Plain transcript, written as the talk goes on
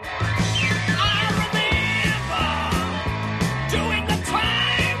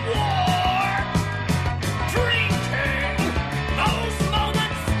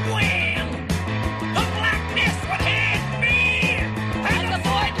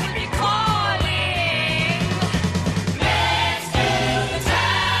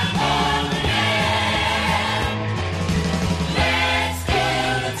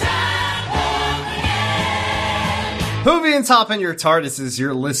Aliens hop in your TARDISes,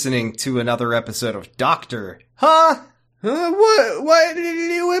 you're listening to another episode of Doctor. Huh? What did he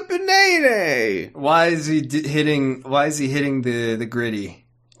do with Banana? Why is he hitting the gritty?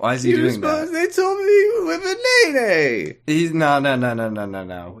 Why is he doing that? They told me with Banana. He's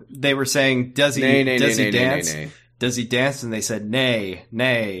no. They were saying, does he dance? Nay. Does he dance? And they said,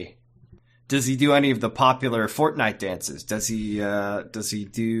 nay. Does he do any of the popular Fortnite dances? Does he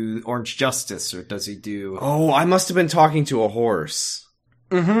do Orange Justice, or does he do... Oh, I must have been talking to a horse.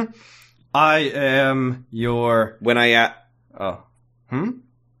 Mm-hmm. I am your... When I asked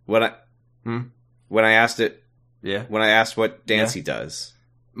it... Yeah. When I asked what dance he does.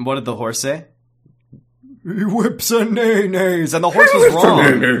 What did the horse say? He whips and nays, and the horse was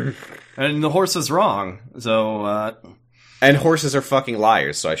wrong. And the horse was wrong. So, And horses are fucking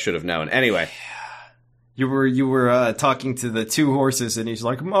liars, so I should have known. Anyway. You were talking to the two horses, and he's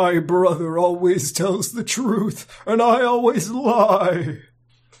like, my brother always tells the truth, and I always lie.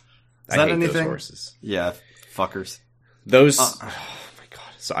 Is that anything? Those horses. Yeah, fuckers. Those... oh my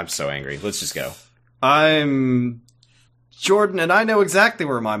god. So I'm so angry. Let's just go. I'm Jordan, and I know exactly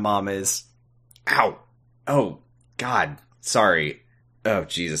where my mom is. Ow. Oh, god. Sorry. Oh,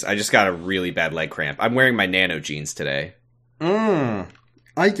 Jesus. I just got a really bad leg cramp. I'm wearing my nano jeans today. I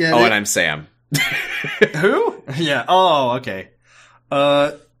get it. Oh, and I'm Sam. Who? Yeah. Oh, okay.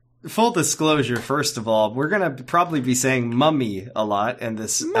 Full disclosure, first of all, we're gonna probably be saying mummy a lot in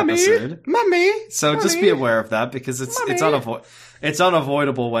this episode. Mummy! So just be aware of that, because it's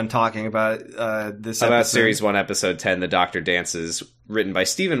unavoidable when talking about this episode. About Series 1, Episode 10, The Doctor Dances, written by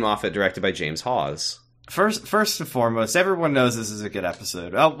Stephen Moffat, directed by James Hawes. First and foremost, everyone knows this is a good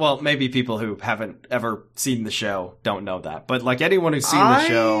episode. Oh, well, maybe people who haven't ever seen the show don't know that. But, like, anyone who's seen the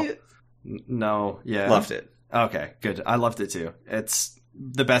show... No, yeah. Loved it. Okay, good. I loved it, too. It's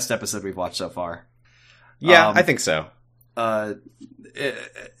the best episode we've watched so far. Yeah, I think so. Sorry,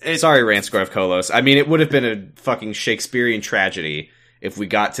 Ransgrove Kolos. I mean, it would have been a fucking Shakespearean tragedy if we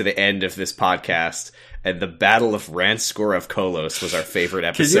got to the end of this podcast and the Battle of Ranskor of Kolos was our favorite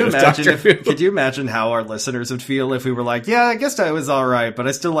episode of Doctor Who. Could you imagine how our listeners would feel if we were like, yeah, I guess I was alright, but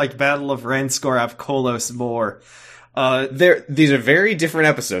I still like Battle of Ranskor of Kolos more. These are very different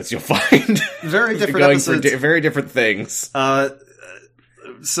episodes, you'll find. Very different episodes. For very different things.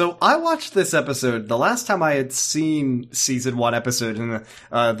 So I watched this episode. The last time I had seen season 1 episode in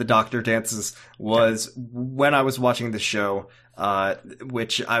the Doctor Dances was when I was watching the show,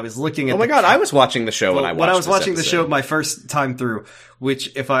 which I was looking at. Oh my god, I was watching the show when I was watching the show my first time through,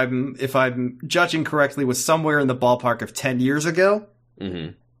 which if I'm judging correctly was somewhere in the ballpark of 10 years ago.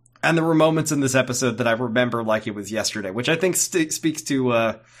 Mm-hmm. And there were moments in this episode that I remember like it was yesterday, which I think speaks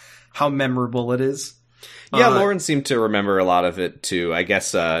to how memorable it is. Yeah, Lauren seemed to remember a lot of it, too. I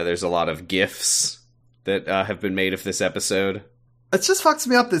guess there's a lot of GIFs that have been made of this episode. It just fucks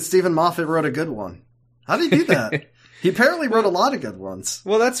me up that Stephen Moffat wrote a good one. How did he do that? He apparently wrote a lot of good ones.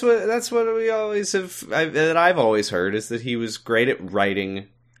 Well, that's what we always have, that I've always heard, is that he was great at writing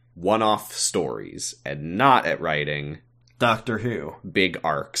one-off stories and not at writing... Doctor Who. Big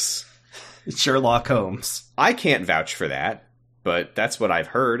arcs. Sherlock Holmes. I can't vouch for that, but that's what I've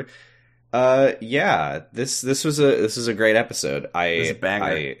heard. Yeah, this was a great episode. It was a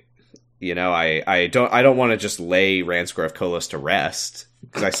banger. I don't want to just lay Ranskor Kolos to rest,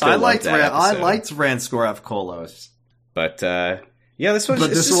 because I still liked that episode. I liked Ranskor Kolos. But yeah, this one's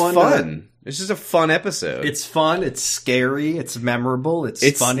just fun. It's just a fun episode. It's fun, it's scary, it's memorable,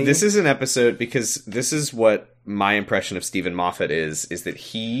 it's funny. This is an episode because this is what my impression of Stephen Moffat is that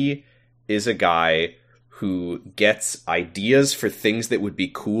he is a guy who gets ideas for things that would be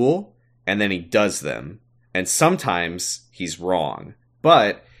cool, and then he does them. And sometimes he's wrong.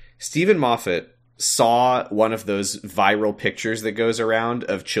 But Stephen Moffat saw one of those viral pictures that goes around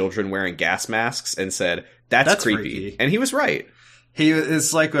of children wearing gas masks and said, that's creepy. And he was right. He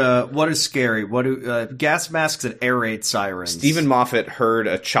is like, what is scary? What do gas masks and air raid sirens? Stephen Moffat heard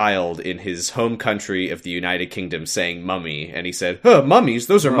a child in his home country of the United Kingdom saying mummy, and he said, mummies,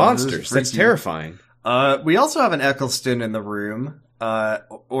 those are monsters. That's terrifying. We also have an Eccleston in the room,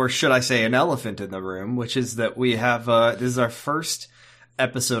 or should I say an elephant in the room, which is that we have, this is our first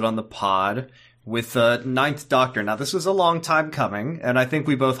episode on the pod with Ninth Doctor. Now, this was a long time coming, and I think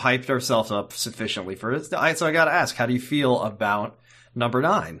we both hyped ourselves up sufficiently for it. So I gotta ask, how do you feel about number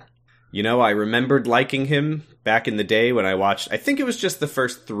 9? You know, I remembered liking him back in the day when I watched, I think it was just the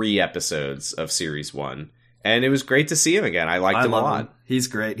first 3 episodes of Series 1. And it was great to see him again. I liked him a lot. Him. He's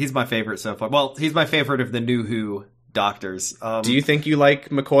great. He's my favorite so far. Well, he's my favorite of the new Who Doctors. Do you think you like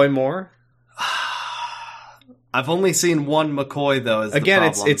McCoy more? I've only seen one McCoy though. Again,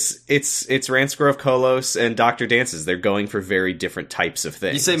 the problem. it's Ransgrove Kolos and Dr. Dances. They're going for very different types of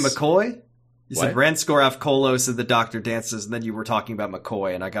things. You say McCoy? You What? said Ranskoraf, Kolos, and the Dr. Dances, and then you were talking about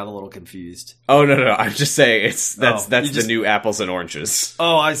McCoy, and I got a little confused. Oh no, I'm just saying that's just- the new apples and oranges.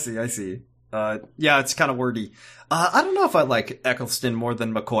 Oh, I see. Yeah, it's kind of wordy. I don't know if I like Eccleston more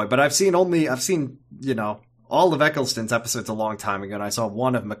than McCoy, but I've seen, you know, all of Eccleston's episodes a long time ago, and I saw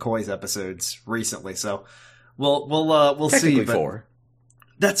one of McCoy's episodes recently, so we'll see. Technically But 4.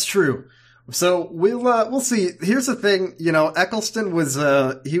 that's true. So we'll see. Here's the thing, you know, Eccleston was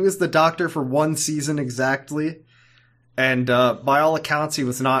he was the Doctor for one season exactly, and by all accounts, he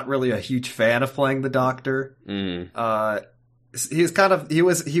was not really a huge fan of playing the Doctor. He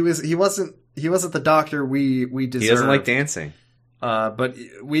wasn't the Doctor we deserved. He doesn't like dancing. But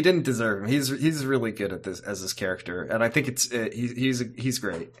we didn't deserve him. He's really good at this as his character, and I think he's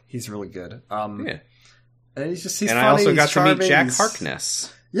great. He's really good. Yeah. And he's And funny, I also got charming, to meet Jack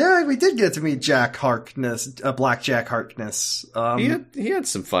Harkness. Yeah, we did get to meet Jack Harkness, Black Jack Harkness. He had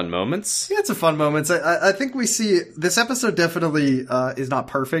some fun moments. He had some fun moments. I think we see this episode definitely is not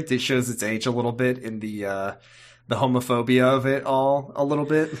perfect. It shows its age a little bit in the homophobia of it all a little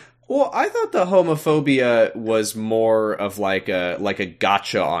bit. Well, I thought the homophobia was more of like a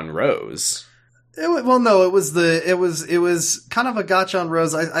gotcha on Rose. It was kind of a gotcha on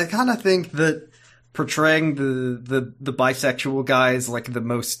Rose. I kind of think that portraying the bisexual guy as like the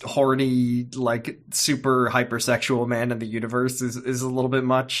most horny, like super hypersexual man in the universe is a little bit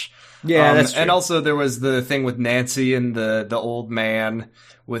much. Yeah, that's true. And also there was the thing with Nancy and the old man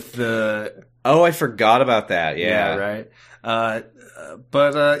with the... Oh, I forgot about that. Yeah, right.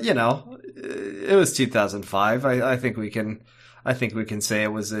 But you know, it was 2005. I think we can say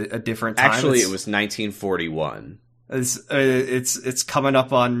it was a different time. Actually, it was 1941. It's coming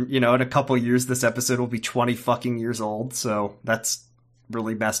up on, you know, in a couple years, this episode will be 20 fucking years old. So that's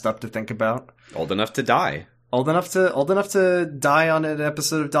really messed up to think about. Old enough to die. Old enough to die on an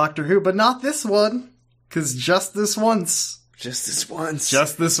episode of Doctor Who, but not this one. 'Cause just this once. Now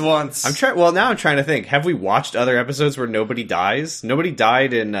I'm trying to think. Have we watched other episodes where nobody dies? Nobody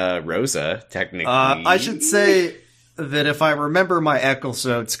died in Rosa, technically. I should say that if I remember my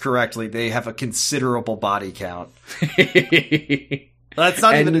Ecclestones correctly, they have a considerable body count. That's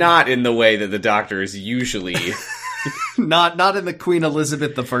not even not in the way that the Doctor is usually. not in the Queen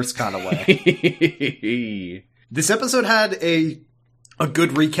Elizabeth I kind of way. This episode had a good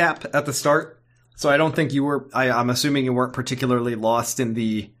recap at the start. So I don't think you were... I'm assuming you weren't particularly lost in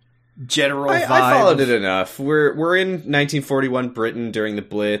the general vibe. I followed it enough. We're in 1941 Britain during the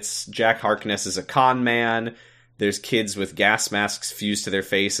Blitz. Jack Harkness is a con man. There's kids with gas masks fused to their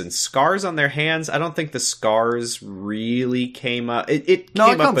face and scars on their hands. I don't think the scars really came up. It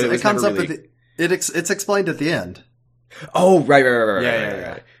came up, but it comes up really... It's explained at the end. Oh, right.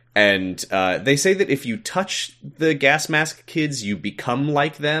 Yeah. And they say that if you touch the gas mask kids, you become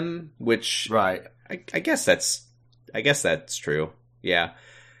like them, which right. I guess that's true. Yeah,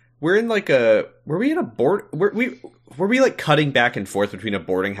 we're in like were we like cutting back and forth between a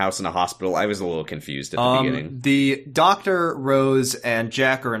boarding house and a hospital? I was a little confused at the beginning. The Doctor, Rose, and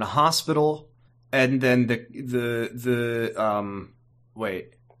Jack are in a hospital, and then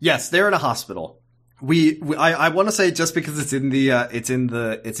yes, they're in a hospital. I want to say, just because it's in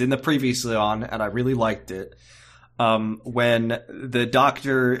the previously on, and I really liked it. When the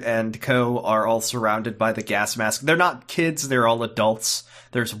Doctor and co are all surrounded by the gas mask, they're not kids; they're all adults.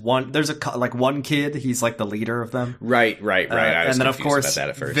 There's one kid. He's like the leader of them. Right. I was and then of course, about that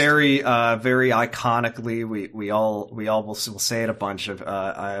at first. very iconically, we all will say it a bunch of,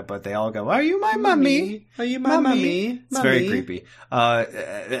 but they all go, "Are you my mummy? Are you my mummy?" It's very creepy.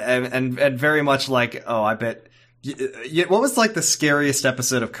 And very much like, oh, I bet. What was like the scariest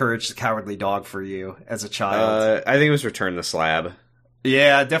episode of Courage the Cowardly Dog for you as a child? I think it was Return the Slab.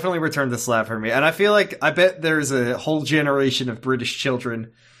 Yeah, definitely Return the Slab for me. And I feel like, I bet there's a whole generation of British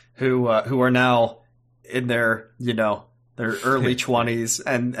children who are now in their, you know, their early 20s,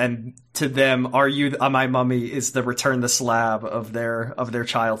 and to them, Are You My Mummy is the Return the Slab of their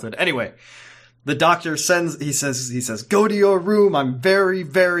childhood. Anyway, the Doctor says, go to your room. I'm very,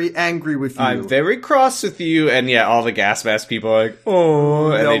 very angry with you. I'm very cross with you. And yeah, all the gas mask people are like,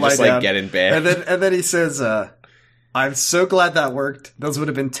 oh, and they just like get in bed. And then he says, I'm so glad that worked. Those would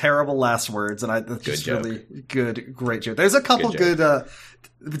have been terrible last words. And that's just really good, great joke. There's a couple good,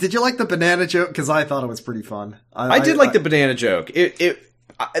 did you like the banana joke? Because I thought it was pretty fun. I did like the banana joke. We'll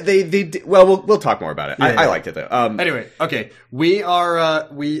talk more about it. Yeah, I liked it though. Anyway, okay.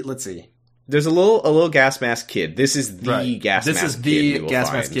 Let's see. There's a little gas mask kid. This is the gas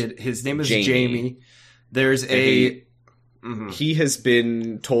mask kid. His name is Jamie. There's a... He has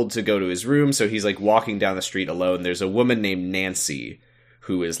been told to go to his room, so he's like walking down the street alone. There's a woman named Nancy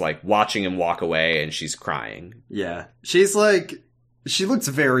who is like watching him walk away, and she's crying. Yeah. She's like... She looks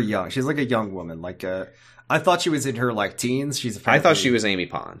very young. She's like a young woman. Like, I thought she was in her, like, teens. I thought she was Amy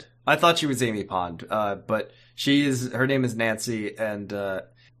Pond. I thought she was Amy Pond. But her name is Nancy,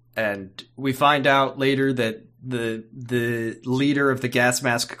 and we find out later that the leader of the gas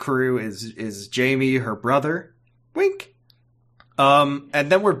mask crew is Jamie, her brother. Wink. And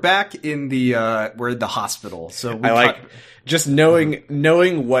then we're back in we're in the hospital. So just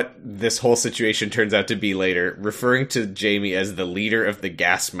knowing what this whole situation turns out to be later, referring to Jamie as the leader of the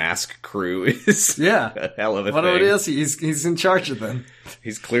gas mask crew is a hell of a thing. What it is, he's in charge of them.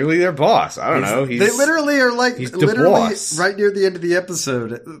 He's clearly their boss. I don't know. They literally are like, he's literally right near the end of the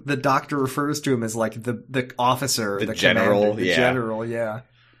episode, the doctor refers to him as like the officer, the general, commander, general, yeah.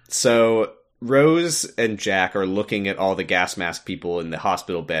 So Rose and Jack are looking at all the gas mask people in the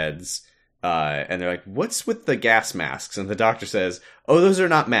hospital beds, and they're like, what's with the gas masks? And the doctor says, oh, those are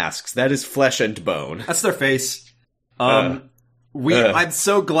not masks. That is flesh and bone. That's their face. I'm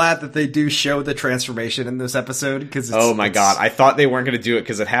so glad that they do show the transformation in this episode, because oh my god, I thought they weren't going to do it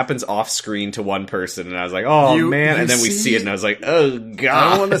because it happens off screen to one person, and I was like, oh man, and then we see it, and I was like, oh god. I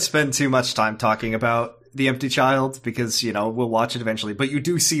don't want to spend too much time talking about The Empty Child, because, we'll watch it eventually, but you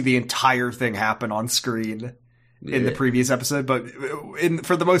do see the entire thing happen on screen in the previous episode, but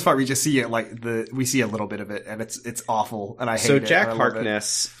for the most part, we just see it we see a little bit of it, and it's awful, and I hate it. So Jack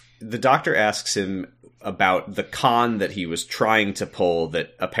Harkness, the doctor asks him about the con that he was trying to pull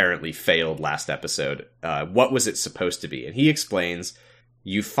that apparently failed last episode. What was it supposed to be? And he explains,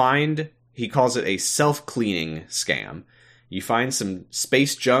 he calls it a self-cleaning scam. You find some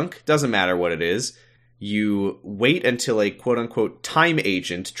space junk, doesn't matter what it is. You wait until a quote-unquote time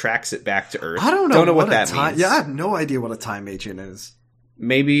agent tracks it back to Earth. I don't know what that means. Yeah, I have no idea what a time agent is.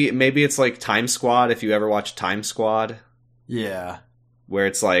 Maybe it's like Time Squad, if you ever watch Time Squad. Yeah. Where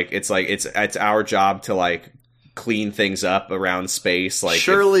it's our job to like clean things up around space. Like,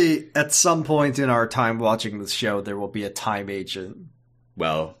 surely at some point in our time watching this show, there will be a time agent.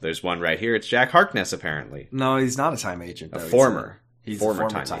 Well, there's one right here. It's Jack Harkness, apparently. No, he's not a time agent. Though. He's a former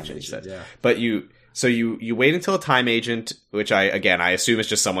time agent, he said. Yeah. But you wait until a time agent, which I assume is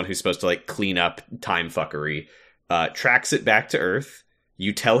just someone who's supposed to like clean up time fuckery, tracks it back to Earth.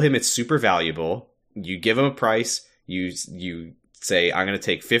 You tell him it's super valuable. You give him a price. You say, I'm going to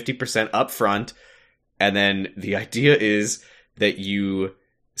take 50% up front. And then the idea is that you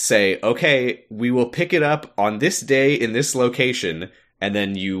say, okay, we will pick it up on this day in this location. And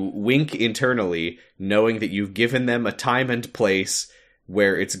then you wink internally, knowing that you've given them a time and place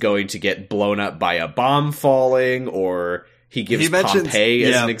where it's going to get blown up by a bomb falling, or he mentions Pompeii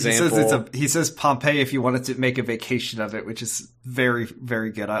as an example. He says Pompeii if you wanted to make a vacation of it, which is very,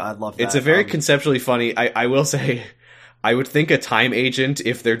 very good. I love that. It's a very conceptually funny. I will say, I would think a time agent,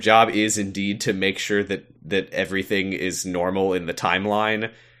 if their job is indeed to make sure that everything is normal in the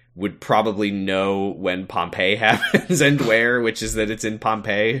timeline, would probably know when Pompeii happens and where, which is that it's in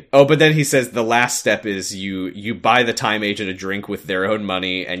Pompeii. Oh, but then he says the last step is you buy the time agent a drink with their own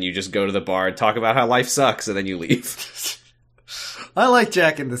money, and you just go to the bar and talk about how life sucks, and then you leave. I like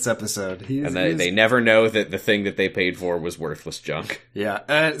Jack in this episode. They never know that the thing that they paid for was worthless junk.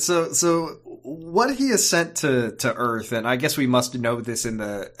 Yeah. So what he has sent to Earth, and I guess we must know this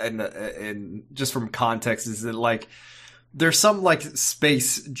in just from context, is that like there's some like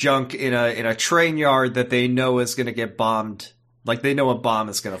space junk in a train yard that they know is going to get bombed. Like they know a bomb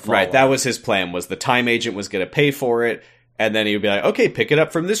is going to fall. Right. That was his plan. Was the time agent was going to pay for it. And then he would be like, okay, pick it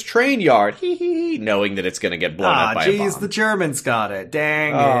up from this train yard. Knowing that it's going to get blown up by a bomb. The Germans got it.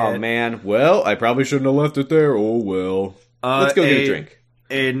 Dang it. Oh, man. Well, I probably shouldn't have left it there. Oh, well. Let's go get a drink.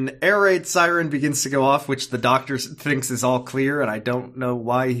 An air raid siren begins to go off, which the doctor thinks is all clear, and I don't know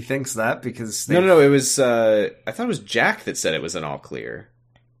why he thinks that, because... No, it was... I thought it was Jack that said it was an all clear.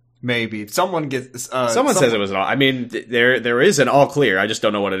 Maybe. Someone says it was an all... I mean, there is an all clear, I just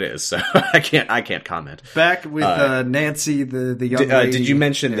don't know what it is, so I can't comment. Back with Nancy, the young lady. Did you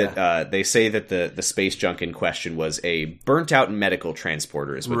mention that they say that the space junk in question was a burnt-out medical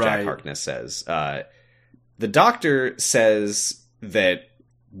transporter, is what Jack Harkness says. The doctor says that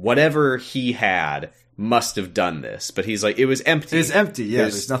whatever he had must have done this, but he's like, it was empty. It was empty, yeah.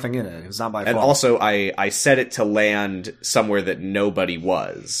 There's nothing in it. It was not my fault. And also, I set it to land somewhere that nobody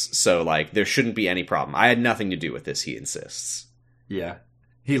was, so like there shouldn't be any problem. I had nothing to do with this, he insists. Yeah,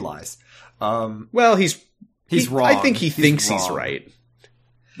 he lies. Well, he's wrong. I think he thinks he's right,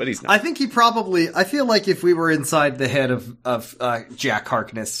 but he's not. I think I feel like if we were inside the head of Jack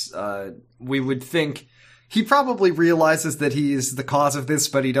Harkness, we would think he probably realizes that he is the cause of this,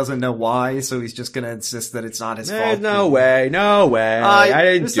 but he doesn't know why, so he's just going to insist that it's not his fault. No way. I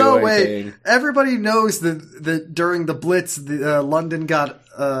didn't do anything. Way. Everybody knows that during the Blitz, London got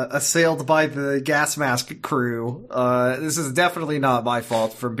assailed by the gas mask crew. This is definitely not my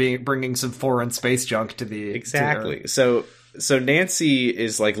fault for bringing some foreign space junk to the... Exactly. So Nancy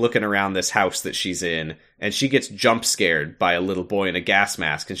is like looking around this house that she's in, and she gets jump scared by a little boy in a gas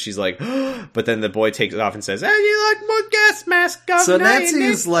mask, and she's like, but then the boy takes it off and says, "Hey, you like more gas mask?" So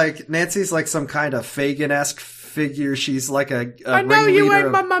Nancy's like some kind of Fagin-esque figure. She's like a I know you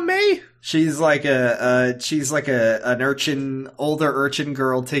ain't my mummy. She's like an older urchin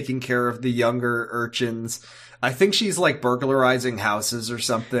girl taking care of the younger urchins. I think she's like burglarizing houses or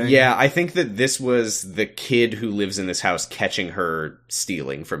something. Yeah, I think that this was the kid who lives in this house catching her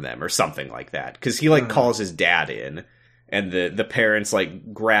stealing from them or something like that. Because he like calls his dad in, and the parents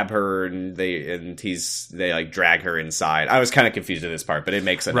like grab her and they like drag her inside. I was kind of confused at this part, but it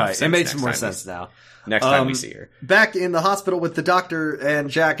makes enough sense. It makes more sense now. Next time we see her. Back in the hospital with the doctor and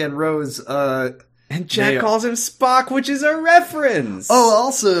Jack and Rose, and Jack calls him Spock, which is a reference. Oh,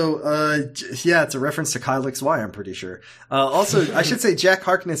 also, yeah, it's a reference to Kyle XY, I'm pretty sure. Also, I should say Jack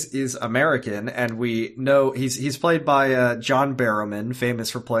Harkness is American, and we know he's played by John Barrowman,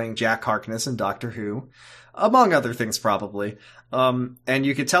 famous for playing Jack Harkness in Doctor Who, among other things, probably. And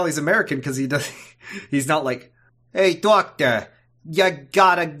you can tell he's American because he's not like, "Hey, doctor, you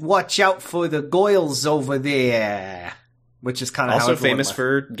gotta watch out for the goyles over there." Which is kind of also famous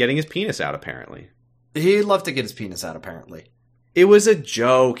for getting his penis out, apparently. He'd love to get his penis out, apparently. It was a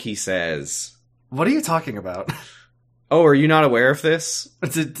joke, he says. What are you talking about? Oh, are you not aware of this?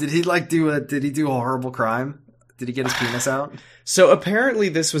 Did he do a horrible crime? Did he get his penis out? So apparently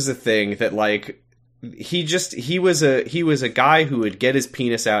this was a thing that like he was a guy who would get his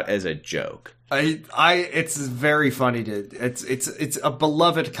penis out as a joke. It's very funny it's a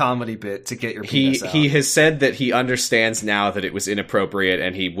beloved comedy bit to get your penis out. He has said that he understands now that it was inappropriate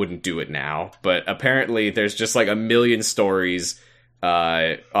and he wouldn't do it now, but apparently there's just like a million stories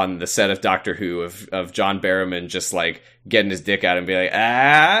on the set of Doctor Who of John Barrowman just like getting his dick out and be like,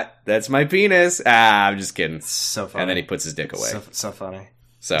 that's my penis. I'm just kidding. So funny. And then he puts his dick away. So funny.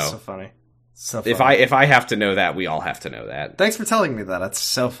 So funny. If I have to know that, we all have to know that. Thanks for telling me that. That's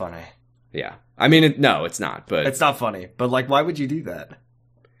so funny. Yeah. I mean, no, it's not, but... It's not funny, but, like, why would you do that?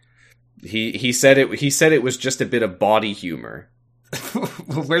 He said it was just a bit of body humor.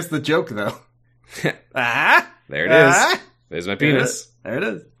 Where's the joke, though? There it is. There's my penis. There it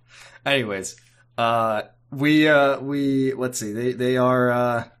is. Anyways, let's see, they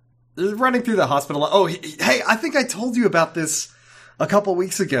are, running through the hospital. Oh, hey, I think I told you about this a couple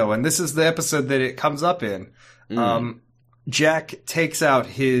weeks ago, and this is the episode that it comes up in. Jack takes out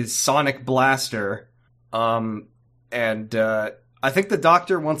his sonic blaster, and I think the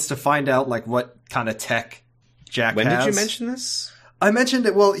doctor wants to find out like what kind of tech Jack has. When did you mention this? I mentioned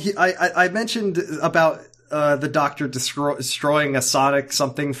it. Well, I mentioned about the doctor destroying a sonic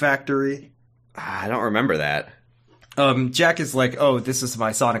something factory. I don't remember that. Jack is like, "Oh, this is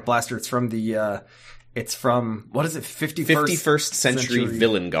my sonic blaster. It's from what is it? 51st century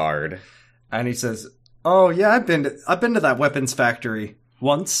villain guard." And he says, "Oh yeah, I've been to that weapons factory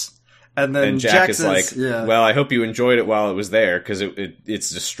once." And then Jack is says, like, "Well, I hope you enjoyed it while it was there, because it's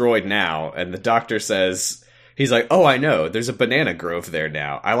destroyed now." And the doctor says, he's like, "Oh, I know. There's a banana grove there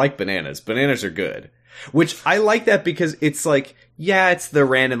now. I like bananas. Bananas are good." Which I like that because it's like, yeah, it's the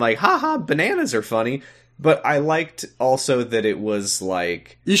random like, haha, bananas are funny. But I liked also that it was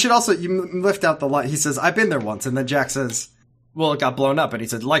like... You lift out the line. He says, "I've been there once." And then Jack says, "Well, it got blown up." And he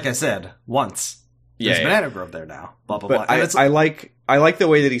said, "Like I said, once. There's a banana grove there now." Blah, blah, but blah. I like the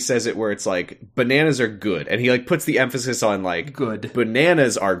way that he says it where it's like, bananas are good. And he like puts the emphasis on like... Good.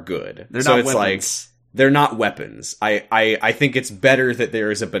 Bananas are good. They're not weapons. Like, they're not weapons. I think it's better that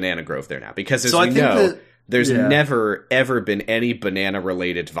there is a banana grove there now. Because as we know, there's never, ever been any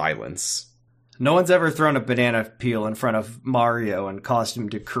banana-related violence. No one's ever thrown a banana peel in front of Mario and caused him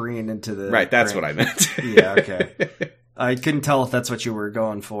to careen into the... Right, that's what I meant. Yeah, okay. I couldn't tell if that's what you were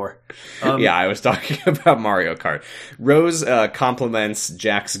going for. Yeah, I was talking about Mario Kart. Rose compliments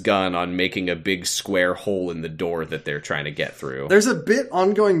Jack's gun on making a big square hole in the door that they're trying to get through. There's a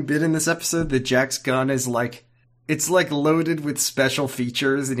ongoing bit in this episode that Jack's gun is like... It's like loaded with special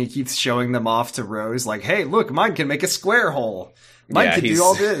features, and he keeps showing them off to Rose. Like, "Hey, look, mine can make a square hole. Mine can do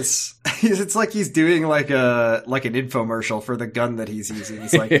all this." It's like he's doing like an infomercial for the gun that he's using.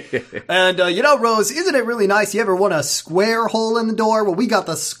 He's like, "And Rose, isn't it really nice? You ever want a square hole in the door? Well, we got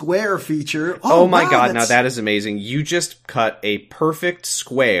the square feature." Oh my God! Now that is amazing. You just cut a perfect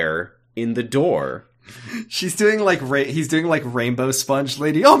square in the door. She's doing like he's doing like Rainbow Sponge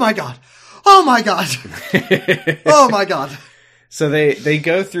Lady. Oh my god! Oh my god! Oh my god! So they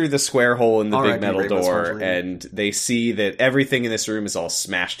go through the square hole in the big metal Rainbow door, Sponge Lady. and they see that everything in this room is all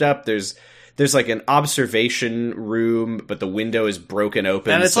smashed up. There's like an observation room, but the window is broken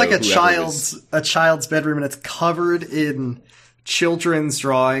open, and it's so like a child's bedroom, and it's covered in children's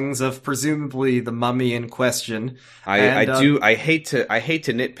drawings of presumably the mummy in question. I hate to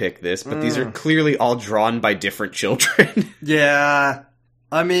nitpick this, but these are clearly all drawn by different children. Yeah.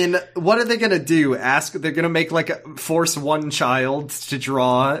 I mean, what are they gonna do? They're gonna make force one child to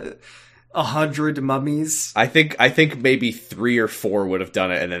draw 100 mummies? I think maybe 3 or 4 would have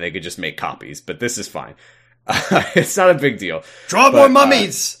done it, and then they could just make copies, but this is fine. It's not a big deal. Draw more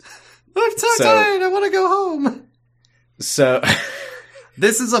mummies! I'm so tired, I want to go home! So...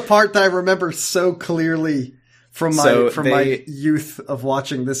 This is a part that I remember so clearly from my youth of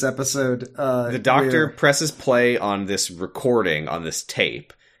watching this episode. The doctor presses play on this recording, on this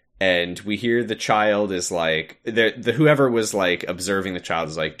tape, and we hear the child is like, whoever was like observing the child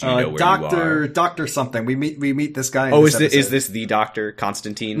is like, do you know where you are? Doctor something. We meet this guy. Is this the doctor,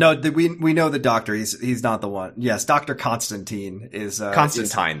 Constantine? No, we know the doctor. He's not the one. Yes, Dr. Constantine is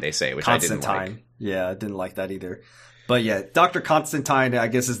Constantine. They say, which Constantine. I didn't like. Yeah, I didn't like that either. But yeah, Dr. Constantine, I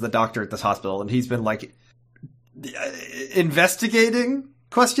guess, is the doctor at this hospital, and he's been like investigating ?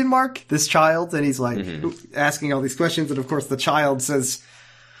 This child, and he's like asking all these questions, and of course the child says.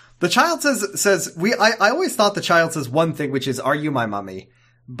 I always thought the child says one thing, which is, "Are you my mummy?"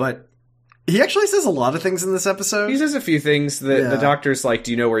 But he actually says a lot of things in this episode. He says a few things. The doctor's like,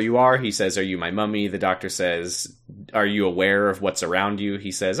 "Do you know where you are?" He says, "Are you my mummy?" The doctor says, "Are you aware of what's around you?"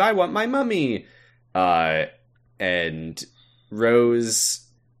 He says, "I want my mummy." And Rose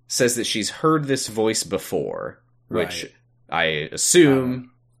says that she's heard this voice before, which I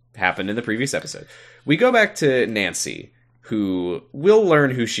assume happened in the previous episode. We go back to Nancy, who will learn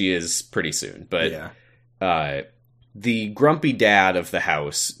who she is pretty soon, but the grumpy dad of the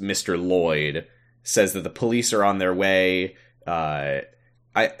house, Mr. Lloyd, says that the police are on their way.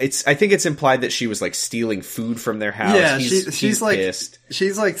 I think it's implied that she was like stealing food from their house. Yeah, he's like pissed.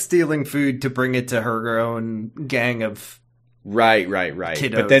 She's like stealing food to bring it to her own gang of right.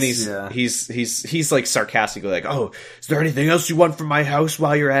 kiddos, but then he's like sarcastically like, "Oh, is there anything else you want from my house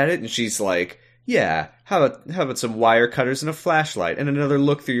while you're at it?" And she's like, "Yeah, how about some wire cutters and a flashlight and another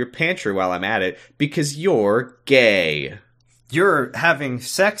look through your pantry while I'm at it, because you're gay. You're having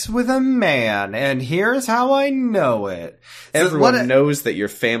sex with a man, and here's how I know it." So everyone knows that your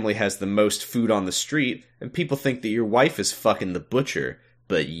family has the most food on the street, and people think that your wife is fucking the butcher,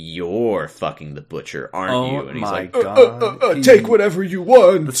 but you're fucking the butcher, aren't you? And he's like, God. Take whatever you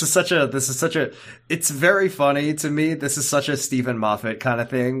want. This is such a, it's very funny to me. This is such a Stephen Moffat kind of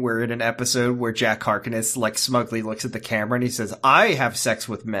thing, where in an episode where Jack Harkness like smugly looks at the camera and he says, "I have sex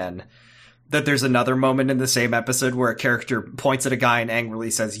with men," that there's another moment in the same episode where a character points at a guy and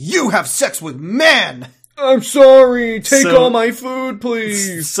angrily says, "You have sex with men!" I'm sorry, take all my food,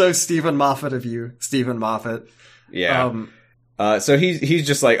 please. So Stephen Moffat of you, Stephen Moffat. Yeah. So he's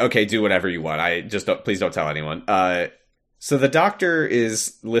just like, "Okay, do whatever you want. Please don't tell anyone." So the doctor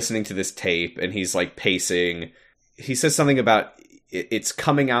is listening to this tape and he's like pacing. He says something about it's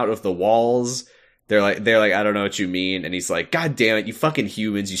coming out of the walls. They're like, "I don't know what you mean." And he's like, "God damn it, you fucking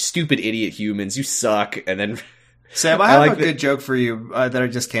humans, you stupid idiot humans, you suck." And then Sam, I have a good joke for you that I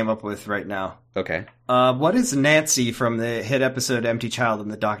just came up with right now. Okay. What is Nancy from the hit episode Empty Child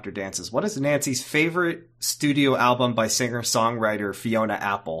and the Doctor Dances? What is Nancy's favorite studio album by singer-songwriter Fiona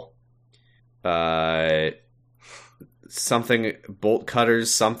Apple? Something bolt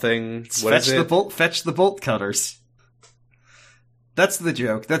cutters, something. What Fetch is it? Fetch the bolt cutters. That's the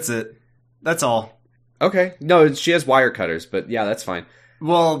joke. That's it. That's all. Okay. No, she has wire cutters, but yeah, that's fine.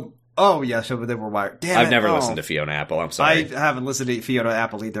 Well, oh yeah, so they were wire. Damn I've never listened to Fiona Apple. I'm sorry. I haven't listened to Fiona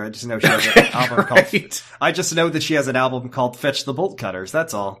Apple either. I just know she has an album called. I just know that she has an album called "Fetch the Bolt Cutters."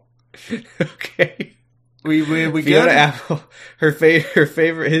 That's all. Okay. We Fiona Apple. Her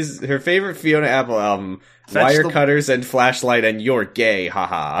favorite Fiona Apple album. Wire cutters and flashlight, and you're gay,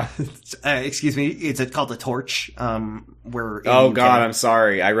 haha. Excuse me, is it called a torch? Oh god, I'm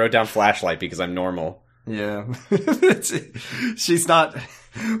sorry. I wrote down flashlight because I'm normal. Yeah. She's not,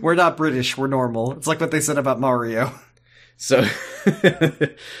 we're not British, we're normal. It's like what they said about Mario. So,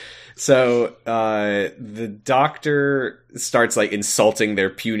 the doctor starts like insulting their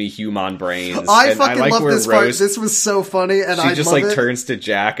puny human brains. I fucking love this part. This was so funny, and I just love like it. turns to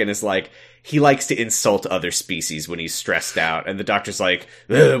Jack and is like, he likes to insult other species when he's stressed out, and the doctor's like,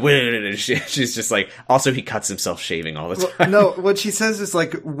 and she's just like, also he cuts himself shaving all the time. No, what she says is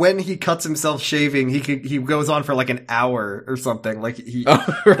like, when he cuts himself shaving, he goes on for like an hour or something. Like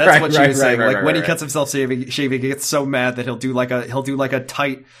that's what she was saying. Like when he cuts himself shaving, he gets so mad that he'll do like a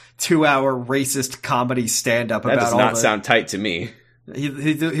tight 2-hour racist comedy stand up. That does not sound tight to me.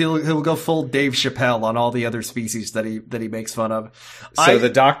 He'll go full Dave Chappelle on all the other species that he makes fun of. So the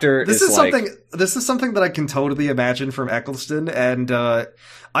doctor this is something that I can totally imagine from Eccleston, and I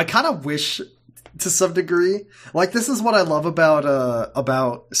kind of wish to some degree, like, this is what I love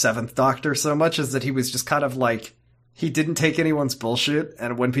about Seventh Doctor so much, is that he was just kind of like, he didn't take anyone's bullshit,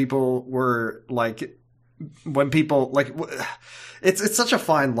 and when people it's such a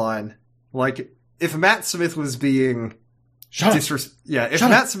fine line. Like, if Matt Smith was being when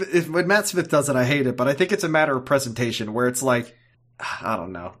Matt Smith does it, I hate it, but I think it's a matter of presentation where it's like, I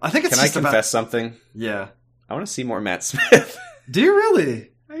don't know. I think it's Can I confess something? Yeah. I want to see more Matt Smith. Do you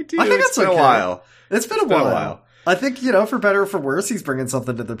really? I do. I think it's been a while. It's been a while. I think, for better or for worse, he's bringing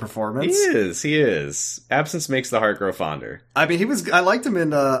something to the performance. He is. Absence makes the heart grow fonder. I mean, I liked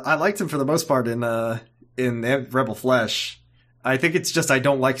him for the most part in Rebel Flesh. I think it's just I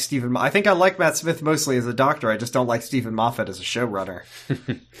don't like Stephen. I think I like Matt Smith mostly as a doctor. I just don't like Stephen Moffat as a showrunner,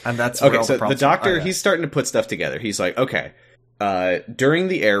 and that's okay. So the doctor, he's starting to put stuff together. He's like, okay, during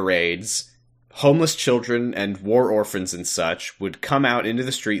the air raids, homeless children and war orphans and such would come out into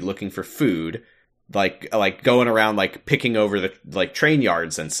the street looking for food, like going around like picking over the like train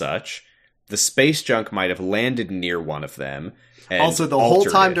yards and such. The space junk might have landed near one of them. And also, the whole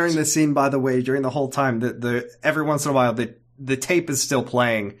time during the scene, by the way, during the whole time, the every once in a while the tape is still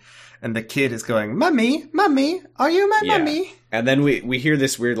playing, and the kid is going, "Mummy, Mummy, are you my mummy?" And then we hear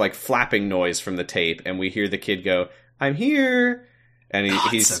this weird like flapping noise from the tape, and we hear the kid go, "I'm here," and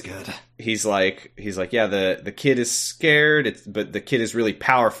he's so good. He's like, yeah, the kid is scared, but the kid is really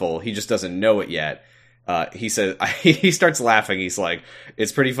powerful. He just doesn't know it yet. He says he starts laughing. He's like,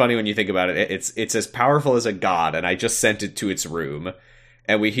 "It's pretty funny when you think about it. It's as powerful as a god, and I just sent it to its room."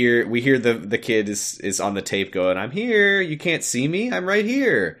 And we hear the kid is on the tape going, "I'm here. You can't see me. I'm right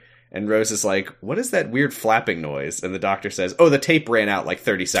here." And Rose is like, "What is that weird flapping noise?" And the doctor says, "Oh, the tape ran out like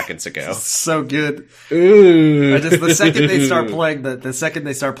 30 seconds ago." So good. Ooh. The second they start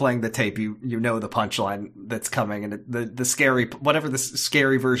playing the tape, you know the punchline that's coming, and the scary, whatever the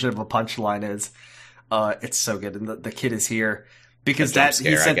scary version of a punchline is, it's so good. And the kid is here. Because I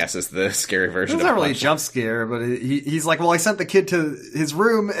guess, is the scary version. It's not really a jump scare, but he's like, "Well, I sent the kid to his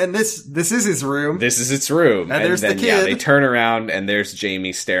room, and this is his room. This is its room." And there's then, the kid. Yeah, they turn around, and there's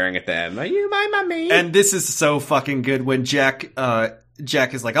Jamie staring at them. "Are you my mummy?" And this is so fucking good when Jack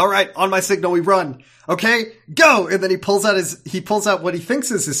is like, "All right, on my signal, we run. Okay, go!" And then he pulls out what he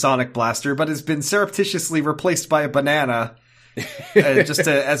thinks is his sonic blaster, but has been surreptitiously replaced by a banana, just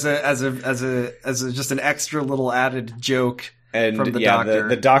an extra little added joke. And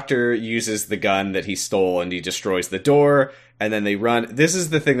the doctor uses the gun that he stole, and he destroys the door, and then they run. This is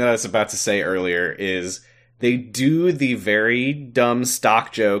the thing that I was about to say earlier, is they do the very dumb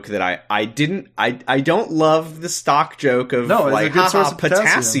stock joke that I don't love the stock joke of like, haha,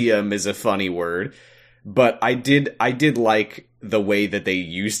 potassium is a funny word, but I did like the way that they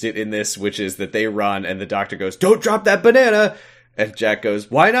used it in this, which is that they run, and the doctor goes, "Don't drop that banana!" And Jack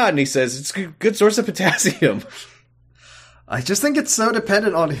goes, "Why not?" And he says, "It's a good source of potassium." I just think it's so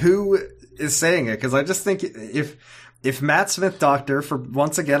dependent on who is saying it, because I just think if Matt Smith Doctor, for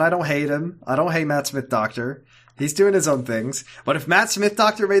once again, I don't hate him. I don't hate Matt Smith Doctor. He's doing his own things. But if Matt Smith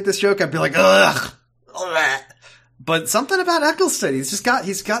Doctor made this joke, I'd be like, ugh. But something about Eccleston, he's got a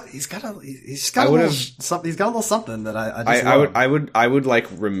little something that I would like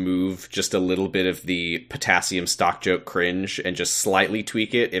remove just a little bit of the potassium stock joke cringe and just slightly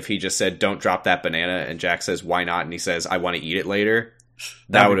tweak it if he just said, "Don't drop that banana," and Jack says, "Why not?" and he says, "I want to eat it later."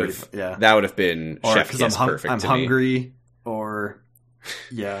 That would have been chef kiss perfect. I'm to hungry, me. Or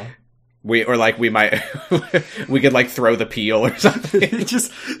we might we could like throw the peel or something. He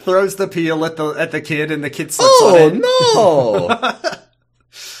just throws the peel at the kid, and the kid slips on it. Oh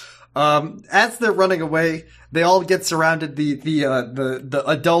no! As they're running away, they all get surrounded. The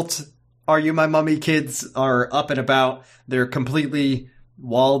adult "Are You My Mummy" kids are up and about. They're completely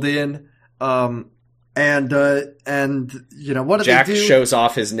walled in. And what do Jack they do? shows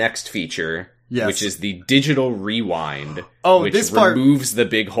off his next feature. Yes. Which is the digital rewind, which removes the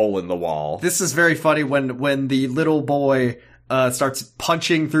big hole in the wall. This is very funny when the little boy starts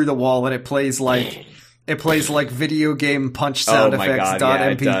punching through the wall, and it plays like video game punch sound effects. Oh my god, yeah,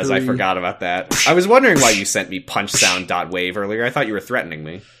 it does. I forgot about that. I was wondering why you sent me punch sound.wave earlier. I thought you were threatening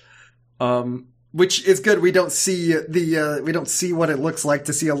me. Which is good. We don't see we don't see what it looks like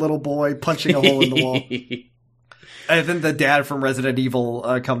to see a little boy punching a hole in the wall. And then the dad from Resident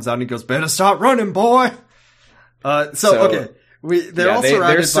Evil comes out and he goes, "Better start running, boy." Okay.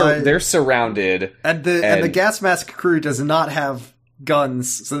 They're surrounded. And the gas mask crew does not have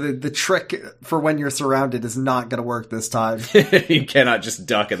guns, so the trick for when you're surrounded is not going to work this time. You cannot just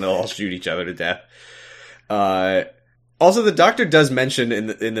duck and they'll all shoot each other to death. Also, the doctor does mention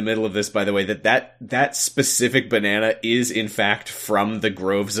in the middle of this, by the way, that specific banana is in fact from the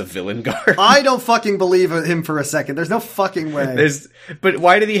groves of Villengard. I don't fucking believe him for a second. There's no fucking way. But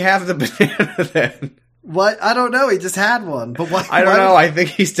why did he have the banana then? What? I don't know. He just had one. But why? I don't know. I think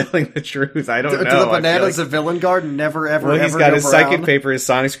he's telling the truth. I don't know. Do the bananas of Villengard never, ever, well, ever he's got his around? psychic paper, his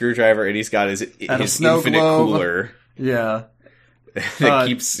sonic screwdriver, and he's got his infinite globe. cooler. Yeah. That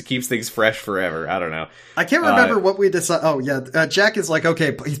keeps things fresh forever. I don't know. I can't remember what we decided. Oh, yeah. Jack is like,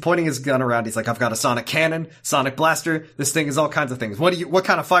 okay, he's pointing his gun around. He's like, I've got a sonic cannon, sonic blaster. This thing is all kinds of things. What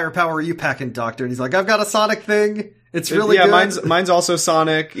kind of firepower are you packing, Doctor? And he's like, I've got a sonic thing. It's really good. Mine's also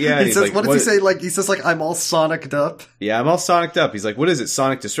sonic. Yeah. He says, like, what does he say? Like, he says, like, I'm all soniced up. Yeah, I'm all soniced up. He's like, what is it?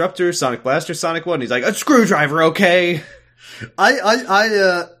 Sonic disruptor, sonic blaster, sonic what? And he's like, a screwdriver, okay.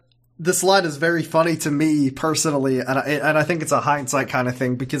 This line is very funny to me personally, and I think it's a hindsight kind of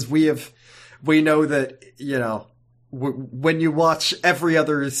thing because we know that, you know, when you watch every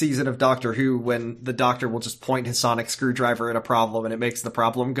other season of Doctor Who, when the Doctor will just point his sonic screwdriver at a problem and it makes the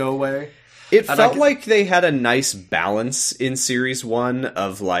problem go away. It felt like they had a nice balance in series 1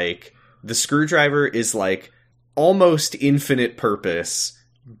 of like the screwdriver is like almost infinite purpose,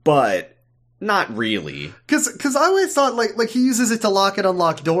 but not really. Cause I always thought like he uses it to lock and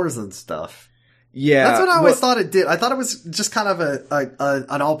unlock doors and stuff. Yeah. That's what I always thought it did. I thought it was just kind of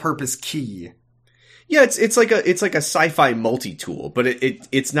an all-purpose key. Yeah, it's like a sci-fi multi-tool, but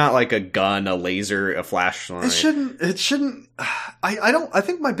it's not like a gun, a laser, a flashlight. It shouldn't. I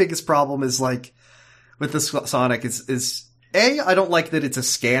think my biggest problem is like with the Sonic is I don't like that it's a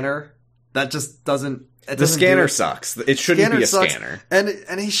scanner. That just doesn't. The scanner sucks. It shouldn't be a scanner.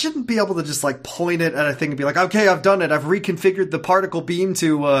 And he shouldn't be able to just like point it at a thing and be like, okay, I've done it. I've reconfigured the particle beam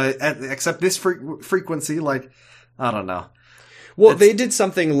to accept this frequency. Like, I don't know. Well, they did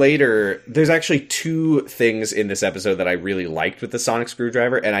something later. There's actually 2 things in this episode that I really liked with the sonic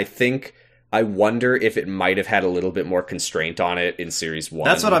screwdriver, and I wonder if it might have had a little bit more constraint on it in series 1.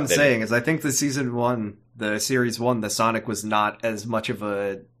 That's what I'm saying, is I think the series 1, the Sonic was not as much of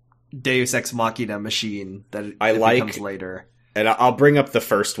a Deus Ex Machina machine that it becomes later. And I'll bring up the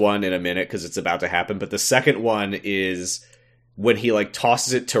first one in a minute because it's about to happen, but the second one is when he like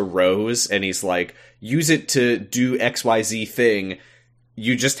tosses it to Rose and he's like, use it to do XYZ thing.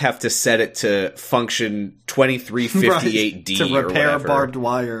 You just have to set it to function 2358D to repair or whatever. Barbed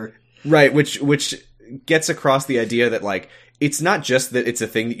wire. Right, which gets across the idea that like it's not just that it's a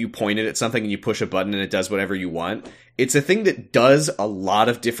thing that you point it at something and you push a button and it does whatever you want. It's a thing that does a lot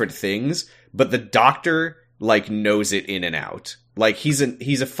of different things, but the Doctor like knows it in and out. Like he's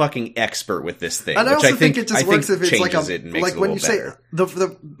a fucking expert with this thing. And I also think it just works if it's like like when you say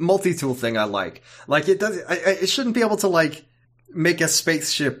the multi-tool thing. I like it does. It shouldn't be able to like make a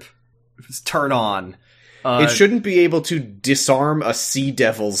spaceship turn on. It shouldn't be able to disarm a sea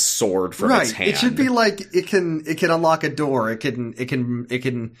devil's sword from its hand. It should be like it can unlock a door. It can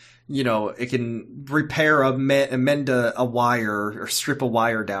repair mend a wire or strip a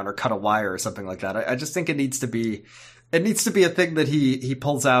wire down or cut a wire or something like that. I just think it needs to be a thing that he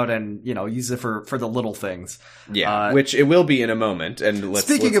pulls out and, you know, uses it for the little things. Yeah, which it will be in a moment. And let's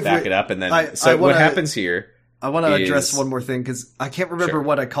back it up and then what happens here. I want to address one more thing because I can't remember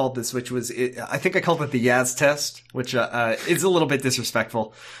what I called this, which was I think I called it the Yaz test, which is a little bit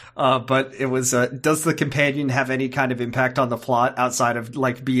disrespectful. But it was does the companion have any kind of impact on the plot outside of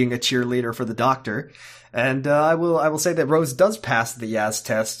like being a cheerleader for the Doctor? And I will say that Rose does pass the Yaz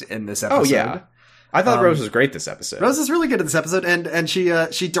test in this episode. Oh yeah. I thought Rose was great this episode. Rose is really good in this episode, and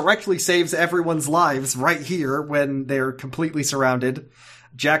she directly saves everyone's lives right here when they're completely surrounded.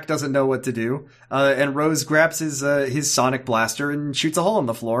 Jack doesn't know what to do, and Rose grabs his sonic blaster and shoots a hole in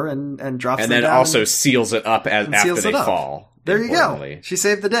the floor and drops. And them then down also seals it up after they fall. There you go. She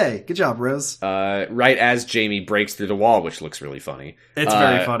saved the day. Good job, Rose. Right as Jamie breaks through the wall, which looks really funny. It's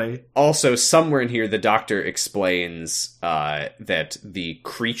very funny. Also, somewhere in here, the Doctor explains that the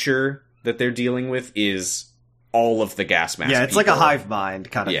creature that they're dealing with is all of the gas mask. Yeah, it's people. like a hive mind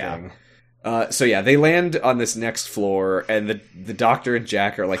kind of thing. So yeah, they land on this next floor, and the Doctor and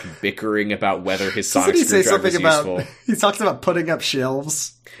Jack are like bickering about whether his sonic screwdriver is useful. He talks about putting up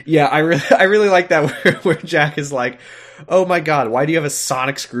shelves. Yeah, I really like that where Jack is like, "Oh my god, why do you have a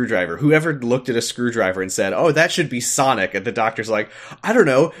sonic screwdriver? Whoever looked at a screwdriver and said, oh, that should be sonic?" And the Doctor's like, "I don't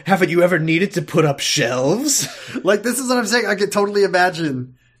know. Haven't you ever needed to put up shelves?" Like, this is what I'm saying. I could totally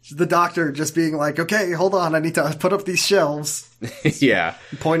imagine the Doctor just being like, "Okay, hold on. I need to put up these shelves." Yeah.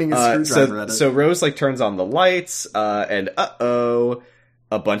 Pointing his screwdriver at it. So Rose, like, turns on the lights, and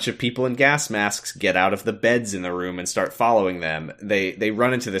a bunch of people in gas masks get out of the beds in the room and start following them. They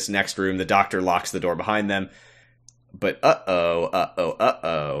run into this next room. The Doctor locks the door behind them. But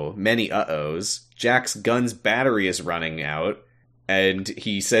many uh-ohs. Jack's gun's battery is running out, and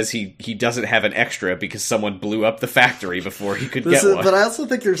he says he doesn't have an extra because someone blew up the factory before he could get one. But I also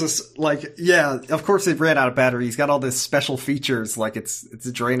think there's this, like, yeah, of course they've ran out of battery. He's got all this special features, like it's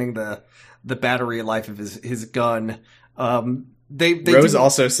draining the battery life of his gun. Rose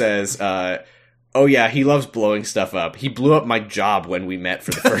also says, oh yeah, he loves blowing stuff up. He blew up my job when we met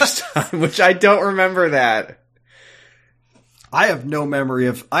for the first time, which I don't remember that. I have no memory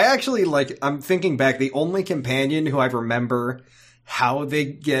of... I actually, like, I'm thinking back, the only companion who I remember how they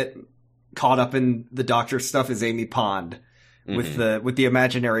get caught up in the Doctor stuff is Amy Pond with the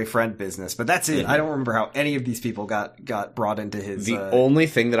imaginary friend business. But that's it. I don't remember how any of these people got brought into his... The only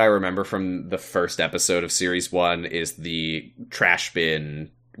thing that I remember from the first episode of Series 1 is the trash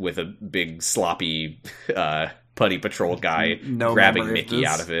bin with a big sloppy putty patrol guy grabbing Mickey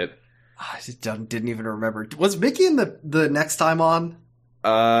out of it. I just didn't even remember. Was Mickey in the next time on?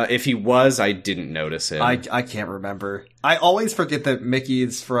 If he was, I didn't notice him. I can't remember. I always forget that Mickey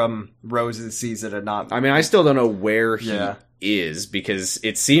is from Rose's season and not... I mean, I still don't know where he is, because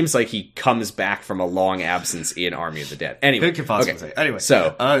it seems like he comes back from a long absence in Army of the Dead. Anyway. Say. Anyway.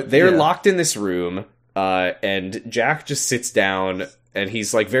 So, they're locked in this room, and Jack just sits down, and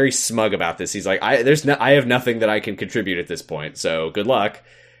he's, like, very smug about this. He's like, I have nothing that I can contribute at this point, so good luck.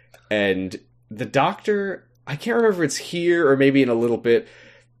 And the Doctor, I can't remember if it's here or maybe in a little bit,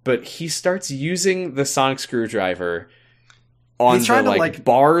 but he starts using the sonic screwdriver on the like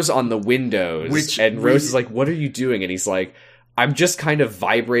bars on the windows. And Rose is like, "What are you doing?" And he's like, "I'm just kind of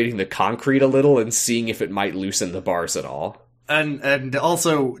vibrating the concrete a little and seeing if it might loosen the bars at all." And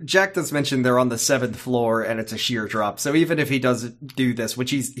also, Jack does mention they're on the 7th floor and it's a sheer drop. So even if he does do this,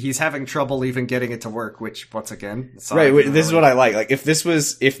 which he's having trouble even getting it to work, which once again, right. This is what I like. Like if this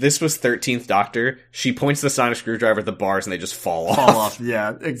was 13th Doctor, she points the sonic screwdriver at the bars and they just fall off.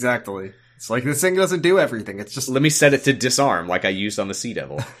 Yeah, exactly. It's like this thing doesn't do everything. It's just, let me set it to disarm, like I used on the Sea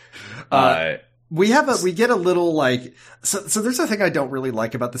Devil. We get a little like, so there's a thing I don't really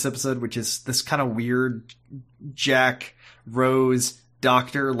like about this episode, which is this kind of weird Jack, Rose,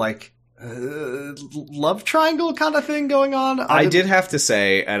 Doctor, like, love triangle kind of thing going on. I did have to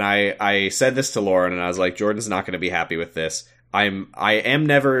say, and I said this to Lauren, and I was like, Jordan's not going to be happy with this. I am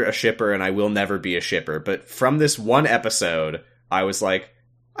never a shipper, and I will never be a shipper, but from this one episode, I was like,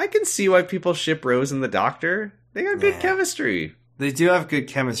 I can see why people ship Rose and the Doctor. They got good chemistry. They do have good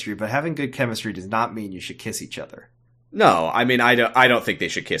chemistry, but having good chemistry does not mean you should kiss each other. No, I mean, I don't think they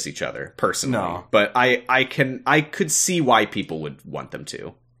should kiss each other, personally. No. But I could see why people would want them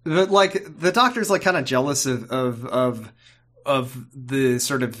to. But, like, the Doctor's, like, kind of jealous of the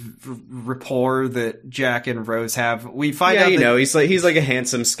sort of rapport that Jack and Rose have. We find out he's like a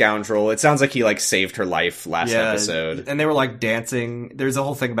handsome scoundrel. It sounds like he, like, saved her life last episode. And they were, like, dancing. There's a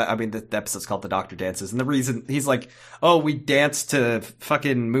whole thing about, I mean, the episode's called The Doctor Dances. And the reason, he's like, oh, we danced to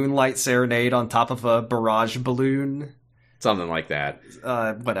fucking Moonlight Serenade on top of a barrage balloon. Something like that.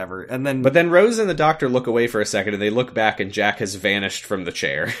 Whatever. But then Rose and the Doctor look away for a second, and they look back, and Jack has vanished from the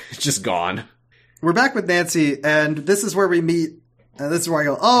chair. Just gone. We're back with Nancy, and this is where we meet. And this is where I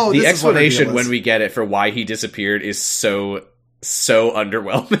go, oh, the explanation when we get it for why he disappeared is so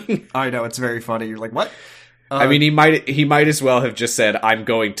underwhelming. I know, it's very funny. You're like, what? I mean, he might as well have just said, I'm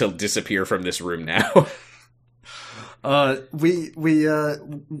going to disappear from this room now. They're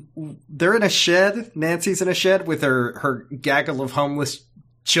in a shed. Nancy's in a shed with her gaggle of homeless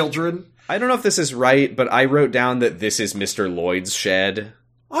children. I don't know if this is right, but I wrote down that this is Mr. Lloyd's shed.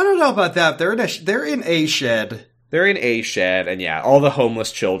 I don't know about that. They're in a shed. They're in a shed, and yeah, all the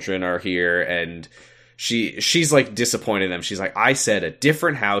homeless children are here, and she's like disappointed in them. She's like, I said a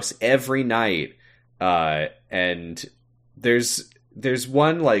different house every night. And there's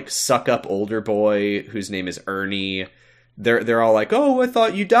one like suck up older boy whose name is Ernie. They're all like, oh, I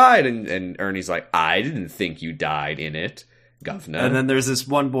thought you died, and Ernie's like, I didn't think you died in it, governor. And then there's this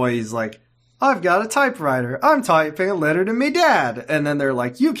one boy, he's like, I've got a typewriter. I'm typing a letter to me dad. And then they're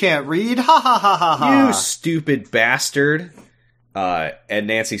like, you can't read. Ha ha ha ha ha. You stupid bastard. And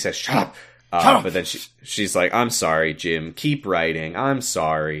Nancy says, shut up. Shut up. But then she's like, I'm sorry, Jim. Keep writing. I'm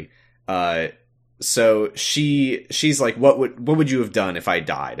sorry. So she's like, what would you have done if I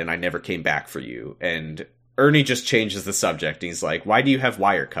died and I never came back for you? And Ernie just changes the subject. And he's like, why do you have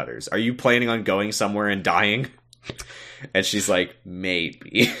wire cutters? Are you planning on going somewhere and dying? And she's like,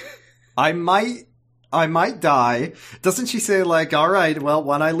 maybe. I might die. Doesn't she say, like, all right, well,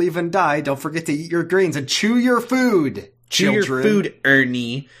 when I leave and die, don't forget to eat your greens and chew your food, Chew children. your food,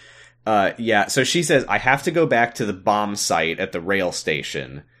 Ernie. Yeah, so she says, I have to go back to the bomb site at the rail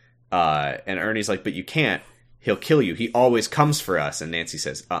station. And Ernie's like, but you can't. He'll kill you. He always comes for us. And Nancy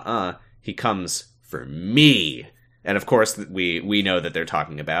says, he comes for me. And of course, we know that they're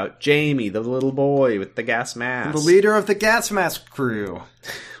talking about Jamie, the little boy with the gas mask. The leader of the gas mask crew.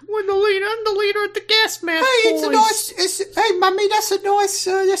 I'm the leader of the gas mask. Hey, hey, mummy, that's a nice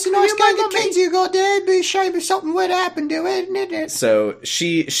gang of kids you got there. It'd be a shame if something would happen to it, isn't it? So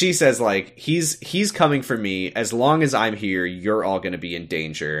she says, like, he's coming for me. As long as I'm here, you're all going to be in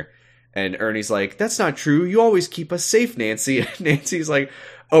danger. And Ernie's like, that's not true. You always keep us safe, Nancy. And Nancy's like,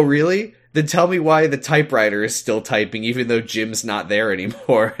 oh, really? Then tell me why the typewriter is still typing, even though Jim's not there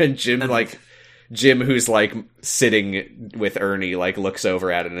anymore. And Jim, who's, like, sitting with Ernie, like, looks over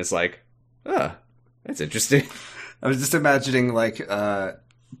at it and is like, oh, that's interesting. I was just imagining, like,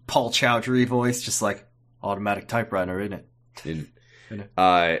 Paul Chowdhury voice, just like, automatic typewriter, isn't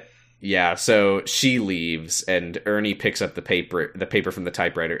it? Yeah, so she leaves, and Ernie picks up the paper from the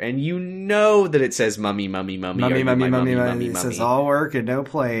typewriter, and you know that it says mummy, mummy, mummy. Mummy, mummy, mummy, mummy. It says all work and no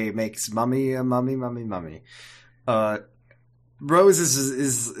play makes mummy a mummy, mummy, mummy. Rose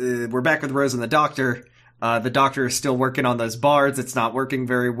is we're back with Rose and the doctor. The doctor is still working on those bards. It's not working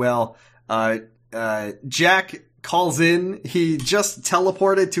very well. Jack calls in. He just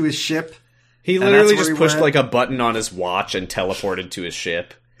teleported to his ship. He literally just pushed like a button on his watch and teleported to his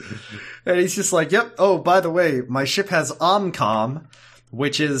ship. And he's just like, yep, oh, by the way, my ship has Omcom,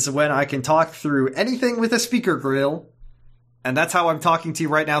 which is when I can talk through anything with a speaker grill. And that's how I'm talking to you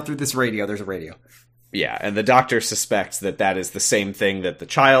right now through this radio. There's a radio. Yeah, and the doctor suspects that is the same thing that the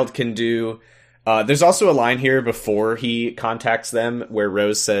child can do. There's also a line here before he contacts them where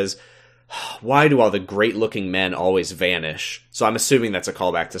Rose says, why do all the great-looking men always vanish? So I'm assuming that's a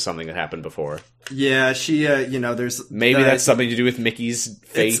callback to something that happened before. Yeah, she, there's... Maybe that's something to do with Mickey's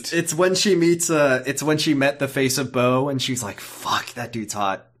fate. It's when she meets, it's when she met the face of Bo, and she's like, fuck, that dude's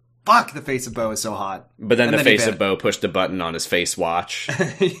hot. Fuck, the face of Bo is so hot. But then the face of Bo pushed a button on his face watch.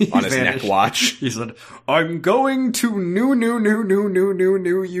 On his neck watch. He said, I'm going to New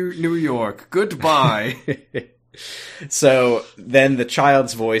York. Goodbye. So then the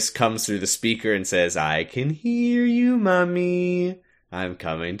child's voice comes through the speaker and says, I can hear you, Mummy. I'm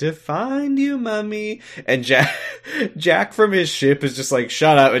coming to find you, Mummy. And Jack from his ship is just like,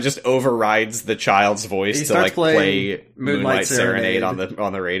 shut up, and just overrides the child's voice to like play Moonlight Serenade on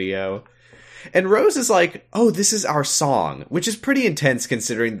the radio. And Rose is like, oh, this is our song, which is pretty intense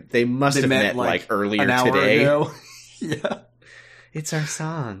considering they must have met like earlier today. Yeah. It's our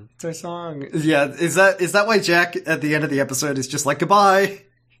song. It's our song. Yeah, is that why Jack at the end of the episode is just like, goodbye?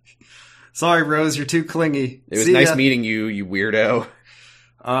 Sorry, Rose, you're too clingy. It was nice meeting you, you weirdo.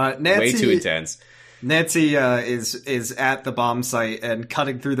 Nancy, way too intense. Nancy is at the bomb site and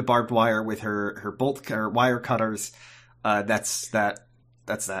cutting through the barbed wire with her wire cutters. That's that.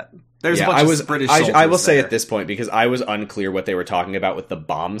 There's a bunch of British soldiers I will say there. at this point, because I was unclear what they were talking about with the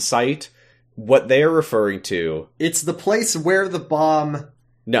bomb site. What they are referring to... It's the place where the bomb...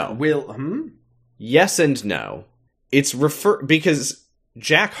 No. will... Yes and no. It's because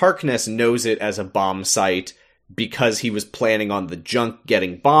Jack Harkness knows it as a bomb site because he was planning on the junk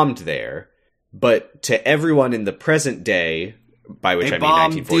getting bombed there. But to everyone in the present day, by which I mean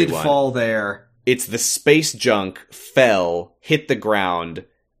 1941... did fall there. It's the space junk fell, hit the ground.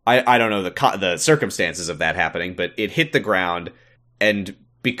 I don't know the circumstances of that happening, but it hit the ground, and...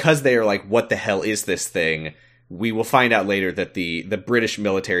 because they are like, what the hell is this thing? We will find out later that the British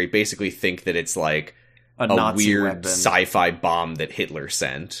military basically think that it's like a weird weapon. Sci-fi bomb that Hitler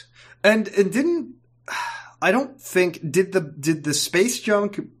sent. And didn't I don't think did the space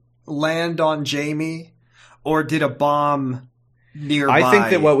junk land on Jamie, or did a bomb nearby? I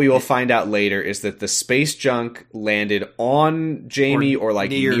think that what we will find out later is that the space junk landed on Jamie or like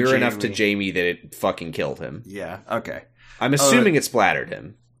near enough to Jamie that it fucking killed him. Yeah. Okay. I'm assuming it splattered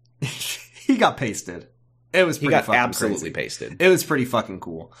him. He got pasted. It was he pretty got fucking absolutely crazy. pasted. It was pretty fucking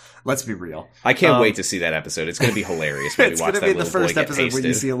cool. Let's be real. I can't wait to see that episode. It's going to be hilarious when we watch that little boy get pasted. It's going to be the first episode when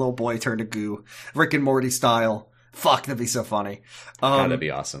you see a little boy turn to goo. Rick and Morty style. Fuck, that'd be so funny. God, that'd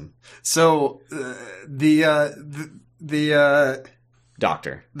be awesome. So, the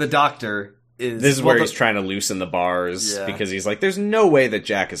doctor. The doctor is... This is where he's trying to loosen the bars, because he's like, there's no way that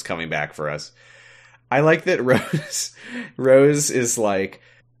Jack is coming back for us. I like that Rose is like,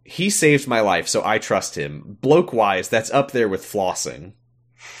 he saved my life, so I trust him. Bloke-wise, that's up there with flossing.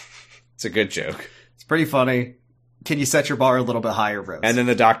 It's a good joke. It's pretty funny. Can you set your bar a little bit higher, Rose? And then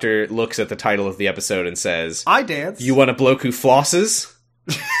the doctor looks at the title of the episode and says, I dance. You want a bloke who flosses?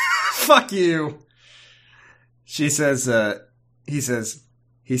 Fuck you. She says, he says,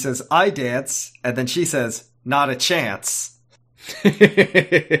 I dance. And then she says, not a chance.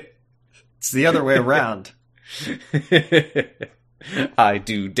 It's the other way around. I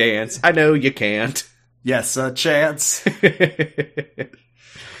do dance. I know you can't. Yes, a chance.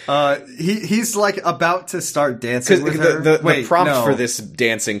 He's like about to start dancing with her. The prompt for this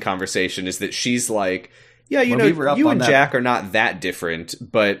dancing conversation is that she's like, yeah, you know, you and Jack are not that different,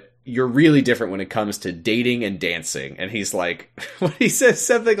 but you're really different when it comes to dating and dancing. And he's like, he says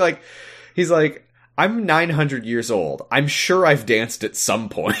something like, he's like, I'm 900 years old. I'm sure I've danced at some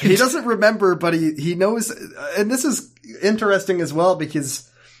point. He doesn't remember, but he knows. And this is interesting as well because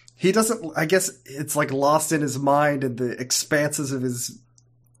he doesn't, I guess it's like lost in his mind and the expanses of his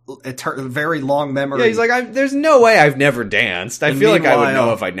very long memory. Yeah, he's like, there's no way I've never danced. I feel like I would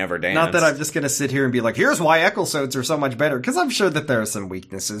know if I'd never danced. Not that I'm just going to sit here and be like, here's why episodes are so much better, because I'm sure that there are some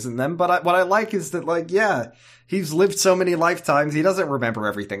weaknesses in them, but what I like is that, like, yeah, he's lived so many lifetimes, he doesn't remember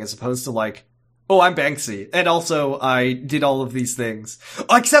everything, as opposed to, like, oh, I'm Banksy, and also I did all of these things.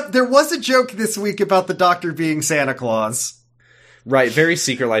 Except there was a joke this week about the doctor being Santa Claus. Right, very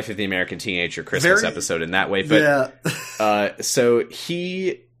Secret Life of the American Teenager Christmas episode in that way, but so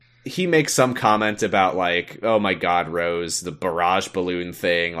he makes some comment about, like, oh my god, Rose, the barrage balloon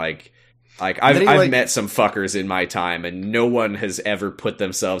thing, like I've met some fuckers in my time, and no one has ever put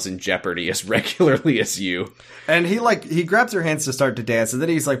themselves in jeopardy as regularly as you. And he grabs her hands to start to dance, and then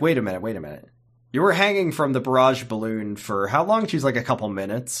he's like, wait a minute. You were hanging from the barrage balloon for how long? She's like, a couple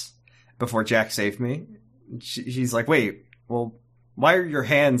minutes before Jack saved me. She's like, wait, well, why are your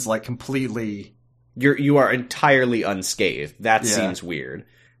hands, like, completely... You are entirely unscathed. That seems weird.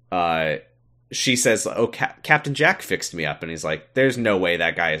 She says, oh, Captain Jack fixed me up. And he's like, there's no way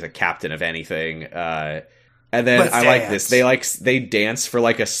that guy is a captain of anything. And then I like this. They dance for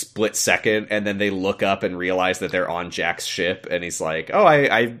like a split second, and then they look up and realize that they're on Jack's ship. And he's like, oh,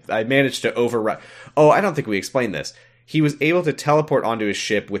 I managed to override. Oh, I don't think we explained this. He was able to teleport onto his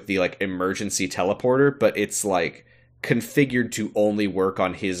ship with the, like, emergency teleporter, but it's, like, configured to only work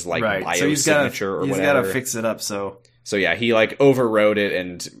on his, like, biosignature or whatever. He's got to fix it up, So yeah, he, like, overrode it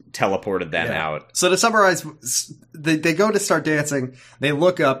and teleported them out. So to summarize, they go to start dancing. They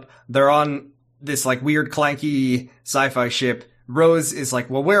look up. They're on this, like, weird, clanky sci-fi ship. Rose is like,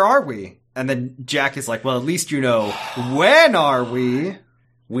 well, where are we? And then Jack is like, well, at least you know, when are we?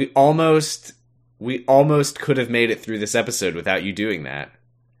 We almost could have made it through this episode without you doing that.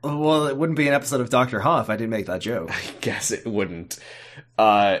 Well, it wouldn't be an episode of Dr. Huff. I didn't make that joke. I guess it wouldn't.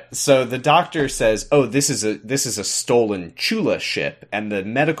 So the doctor says, oh, this is a stolen Chula ship, and the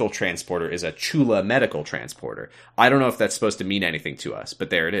medical transporter is a Chula medical transporter. I don't know if that's supposed to mean anything to us, but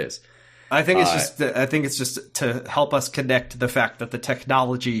there it is. I think it's just to help us connect the fact that the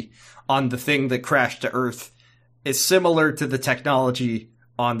technology on the thing that crashed to Earth is similar to the technology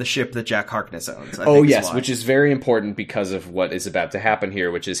on the ship that Jack Harkness owns. Which is very important because of what is about to happen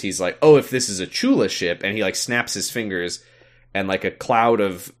here, which is he's like, oh, if this is a Chula ship, and he, like, snaps his fingers, and, like, a cloud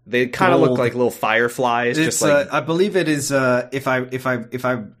of, they kind of look like little fireflies. It's, just like, I believe it is, if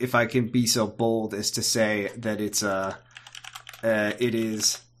I can be so bold as to say that it's, it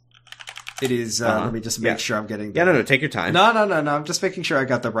is, let me just make sure I'm getting no, take your time. No, I'm just making sure I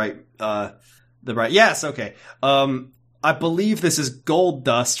got the right, yes, okay. I believe this is gold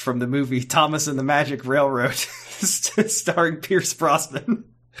dust from the movie Thomas and the Magic Railroad, starring Pierce Brosnan.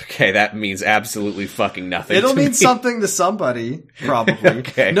 Okay, that means absolutely fucking nothing. It'll mean something to somebody, probably.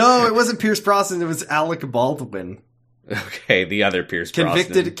 Okay. No, it wasn't Pierce Brosnan, it was Alec Baldwin. Okay, the other Pierce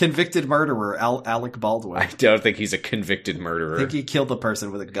Brosnan. Convicted murderer, Alec Baldwin. I don't think he's a convicted murderer. I think he killed a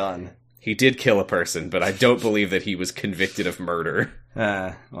person with a gun. He did kill a person, but I don't believe that he was convicted of murder.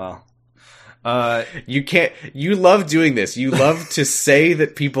 Well... you love doing this. You love to say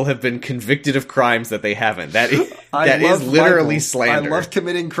that people have been convicted of crimes that they haven't. That is literally slander. I love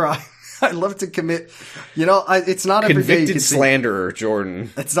committing crime. I love to commit. It's not every day. Convicted slanderer,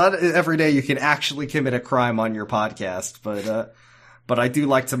 Jordan. It's not every day you can actually commit a crime on your podcast, but I do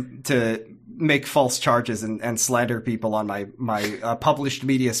like to make false charges and slander people on my published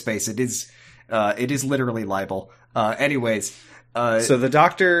media space. It is literally libel. Anyways, so the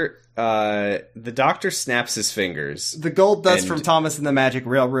doctor snaps his fingers. The gold dust from Thomas and the Magic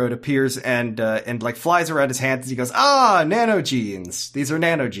Railroad appears and like flies around his hands. He goes, nanogenes. These are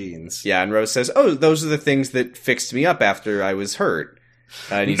nanogenes. Yeah, and Rose says, "Oh, those are the things that fixed me up after I was hurt."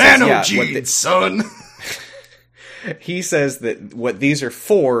 And he nanogenes, son. He says that what these are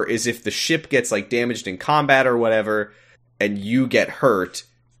for is if the ship gets like damaged in combat or whatever, and you get hurt,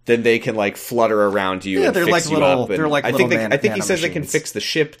 then they can like flutter around you and fix you up. They're like I think he says they can fix the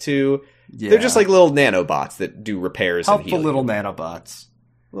ship too. Yeah. They're just like little nanobots that do repairs. Helpful and little nanobots.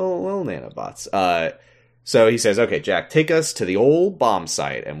 Little nanobots. So he says, "Okay, Jack, take us to the old bomb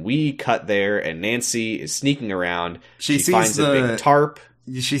site," and we cut there. And Nancy is sneaking around. She finds a big tarp.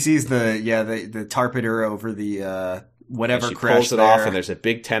 She sees the tarpeter over the whatever and she crashed pulls it there. off, and there's a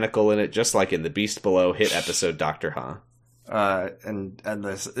big tentacle in it, just like in the Beast Below hit episode Doctor Huh.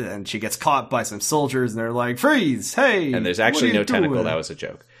 And she gets caught by some soldiers, and they're like, "Freeze! Hey!" And there's actually no tentacle. That was a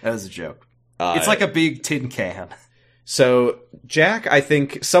joke. That was a joke. It's like a big tin can. So Jack, I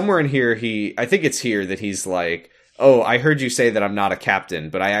think somewhere in here, I think it's here that he's like, "Oh, I heard you say that I'm not a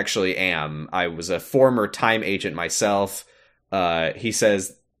captain, but I actually am. I was a former time agent myself." He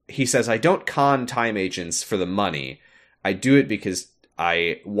says, "I don't con time agents for the money. I do it because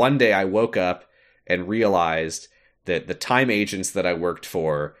one day I woke up and realized that the time agents that I worked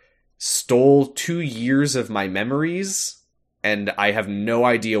for stole 2 years of my memories, and I have no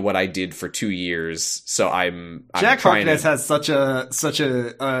idea what I did for 2 years. So I'm Jack Harkness has such a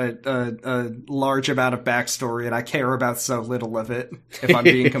large amount of backstory, and I care about so little of it. If I'm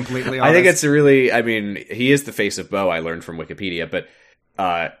being completely honest, I think it's really. I mean, he is the face of Bo. I learned from Wikipedia, but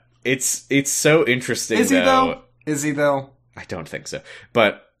it's so interesting. Is he though? Is he though? I don't think so,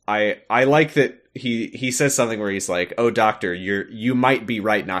 but I like that. He says something where he's like, "Oh, doctor, you might be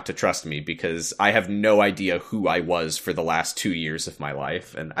right not to trust me because I have no idea who I was for the last 2 years of my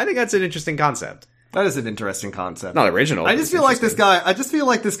life." And I think that's an interesting concept. That is an interesting concept. Not original. I just feel like this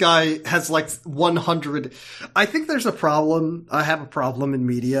guy has like 100. I think there's a problem. I have a problem in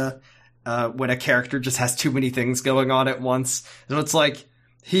media when a character just has too many things going on at once. And it's like,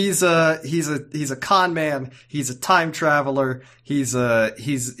 he's a con man. He's a time traveler. He's a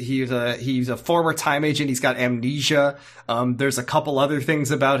former time agent. He's got amnesia. There's a couple other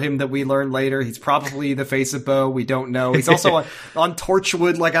things about him that we learn later. He's probably the face of Bo. We don't know. He's also on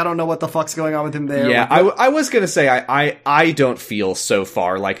Torchwood. Like, I don't know what the fuck's going on with him there. Yeah, I was gonna say I don't feel so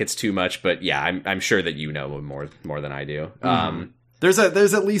far like it's too much, but yeah, I'm sure that you know more than I do. Mm-hmm. There's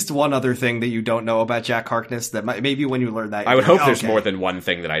at least one other thing that you don't know about Jack Harkness that maybe when you learn that... I would hope there's more than one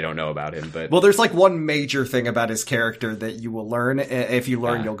thing that I don't know about him, but... Well, there's like one major thing about his character that you will learn. If you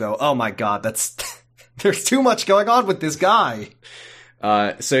learn, you'll go, "Oh my god, that's... there's too much going on with this guy."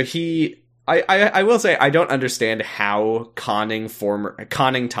 So I will say, I don't understand how conning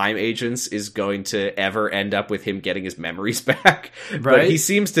time agents is going to ever end up with him getting his memories back. Right? But he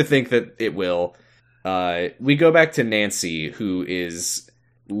seems to think that it will... we go back to Nancy, who is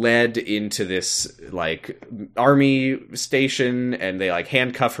led into this, like, army station, and they, like,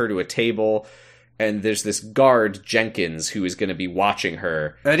 handcuff her to a table, and there's this guard, Jenkins, who is going to be watching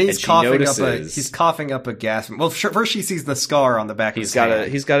her, and he's coughing up a gas... Well, first she sees the scar on the back of his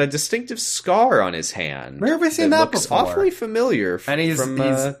hand. He's got a distinctive scar on his hand. Where have we seen that looks before? Awfully familiar from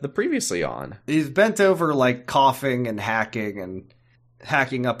the previously on. He's bent over, like, coughing and hacking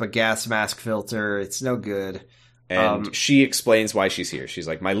up a gas mask filter. It's no good. And she explains why she's here. She's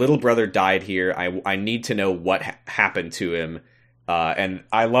like, "My little brother died here. I need to know what happened to him." And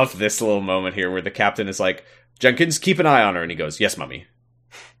I love this little moment here where the captain is like, "Jenkins, keep an eye on her." And he goes, "Yes, mummy."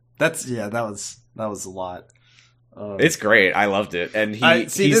 That was a lot. It's great. I loved it. And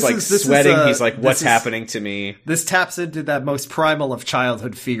he's sweating. He's like, "What's happening to me?" This taps into that most primal of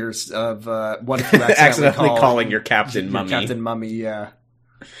childhood fears of what if you accidentally calling your captain mummy. Captain Mummy, yeah.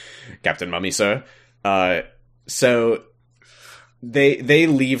 Captain Mummy, sir. So they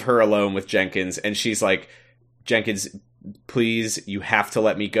leave her alone with Jenkins, and she's like, "Jenkins, please, you have to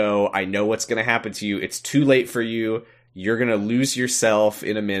let me go. I know what's going to happen to you. It's too late for you. You're going to lose yourself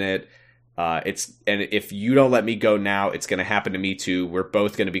in a minute. And if you don't let me go now, it's going to happen to me too. We're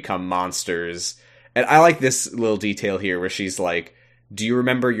both going to become monsters." And I like this little detail here where she's like, "Do you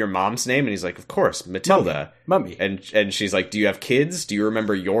remember your mom's name?" And he's like, "Of course, Matilda." Mummy. And she's like, "Do you have kids? Do you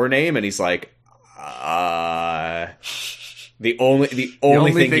remember your name?" And he's like, The only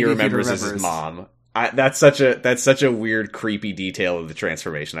thing he remembers is his mom. That's such a weird, creepy detail of the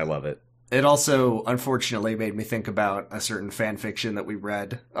transformation. I love it. It also, unfortunately, made me think about a certain fan fiction that we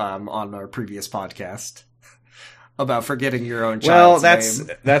read on our previous podcast about forgetting your own child's name.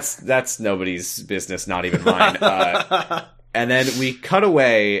 Well, that's nobody's business, not even mine. And then we cut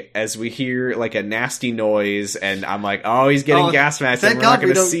away as we hear like a nasty noise, and I'm like, "Oh, he's getting gas masked, and we're not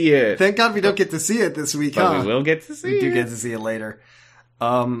going to see it." Thank God we don't get to see it this week, but we will get to see it. We do get to see it later.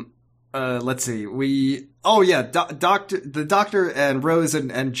 Let's see. The doctor and Rose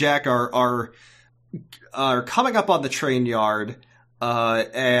and Jack are coming up on the train yard,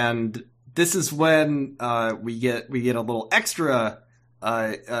 and this is when we get a little extra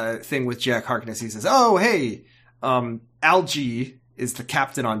thing with Jack Harkness. He says, "Oh, hey, Algie is the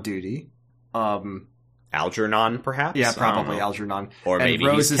captain on duty." Algernon, perhaps? Yeah, probably Algernon. Or maybe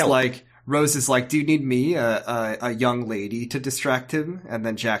Rose is like, "Do you need me, a young lady, to distract him?" And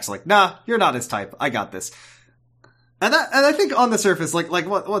then Jack's like, "Nah, you're not his type. I got this." And I think on the surface,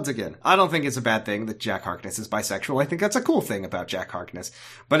 once again, I don't think it's a bad thing that Jack Harkness is bisexual. I think that's a cool thing about Jack Harkness.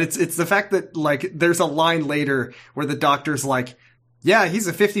 But it's the fact that, like, there's a line later where the doctor's like, "Yeah, he's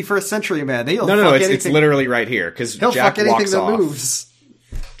a 51st century man. It's literally right here, because Jack fuck anything that moves."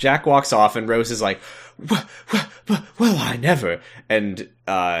 Jack walks off, and Rose is like, well, I never. And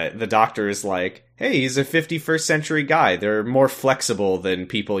the doctor is like, "Hey, he's a 51st century guy. They're more flexible than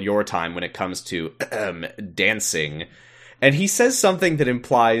people your time when it comes to dancing." And he says something that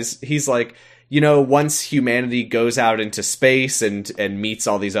implies, he's like, once humanity goes out into space and meets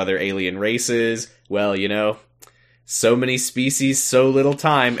all these other alien races, well, so many species, so little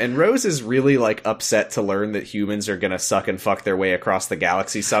time. And Rose is really, like, upset to learn that humans are gonna suck and fuck their way across the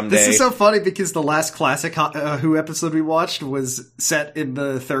galaxy someday. This is so funny because the last classic Who episode we watched was set in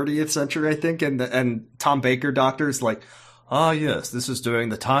the 30th century, I think, and Tom Baker Doctor's like, "Ah, yes, this is during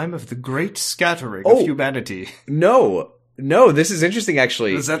the time of the great scattering of humanity." No, this is interesting,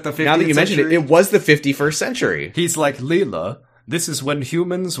 actually. Was that the 50th Now that you mentioned century? it was the 51st century. He's like, "Leela, this is when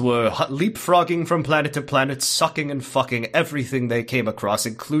humans were leapfrogging from planet to planet, sucking and fucking everything they came across,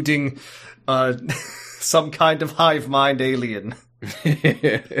 including some kind of hive mind alien.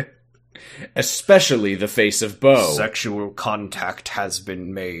 Especially the face of Bo. Sexual contact has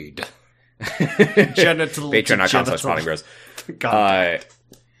been made." Genital Patreon.com/Spawning Bros.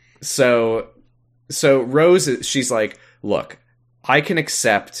 So Rose, she's like, "Look, I can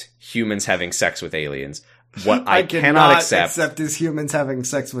accept humans having sex with aliens. What I cannot accept is humans having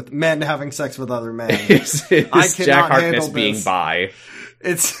sex with men, having sex with other men. is Jack Harkness being bi."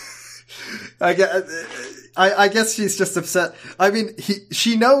 It's, I guess she's just upset. I mean,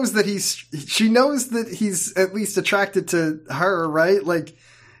 she knows that he's at least attracted to her, right? Like,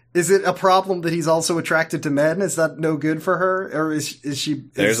 is it a problem that he's also attracted to men? Is that no good for her, or is she?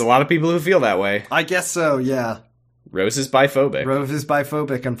 There's a lot of people who feel that way. I guess so. Yeah. Rose is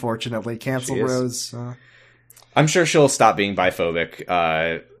biphobic. Unfortunately. Cancel Rose. I'm sure she'll stop being biphobic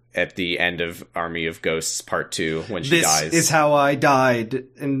at the end of Army of Ghosts Part 2 when she dies. This is how I died.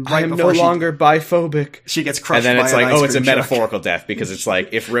 And right I'm no longer biphobic. She gets crushed by and then it's like, it's a truck. metaphorical death, because it's like,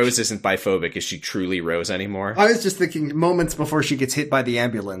 if Rose isn't biphobic, is she truly Rose anymore? I was just thinking moments before she gets hit by the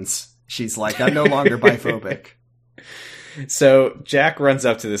ambulance. She's like, "I'm no longer biphobic." So Jack runs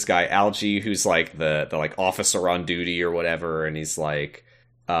up to this guy, Algie, who's like the like officer on duty or whatever, and he's like,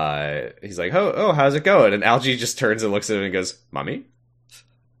 "Oh, how's it going?" And Algie just turns and looks at him and goes, "Mummy?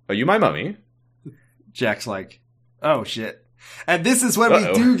 Are you my mummy?" Jack's like, "Oh shit!" And this is when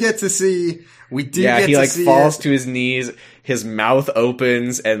we do get to see. He falls to his knees. His mouth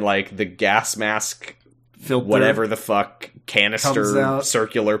opens, and like the gas mask, filter, whatever the fuck, canister,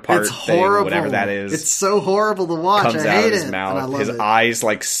 circular part thing, whatever that is. It's so horrible to watch. Comes I out hate of his it. mouth. His eyes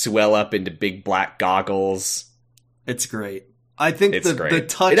like swell up into big black goggles. It's great. I think the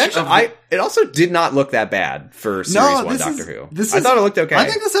touch it also did not look that bad for Series 1 Doctor Who. I thought it looked okay. I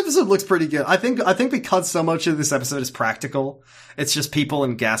think this episode looks pretty good. I think because so much of this episode is practical, it's just people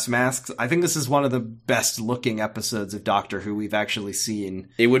in gas masks. I think this is one of the best looking episodes of Doctor Who we've actually seen.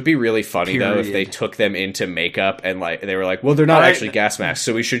 It would be really funny though if they took them into makeup and like they were like, "Well, they're not actually gas masks,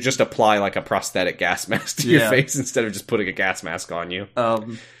 so we should just apply like a prosthetic gas mask to your face instead of just putting a gas mask on you."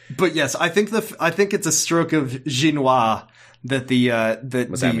 But yes, I think it's a stroke of ginoise that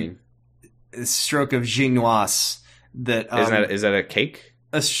what's that mean? Stroke of ginoise that is that a cake?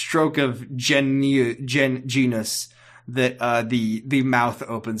 A stroke of genus that the mouth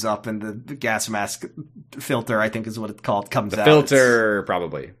opens up and the gas mask filter, I think is what it's called, comes out. The filter,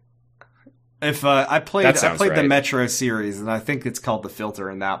 probably. If I played right. the Metro series, and I think it's called the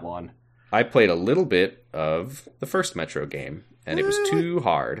filter in that one. I played a little bit of the first Metro game, and it was too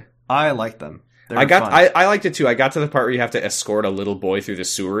hard. I like them. I liked it too. I got to the part where you have to escort a little boy through the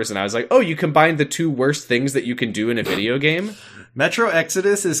sewers, and I was like, oh, you combined the two worst things that you can do in a video game? Metro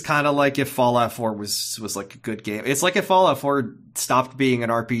Exodus is kind of like if Fallout 4 was like a good game. It's like if Fallout 4 stopped being an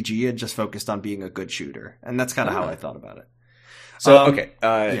RPG and just focused on being a good shooter. And that's kind of how I thought about it. So, okay.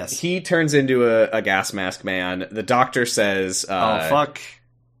 Yes. He turns into a gas mask man. The doctor says, oh, fuck.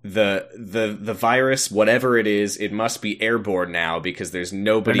 The virus, whatever it is, it must be airborne now because there's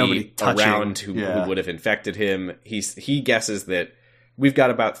nobody around who would have infected him. He guesses that we've got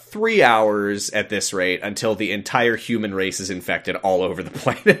about 3 hours at this rate until the entire human race is infected all over the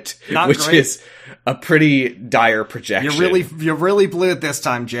planet, which is a pretty dire projection. You really blew it this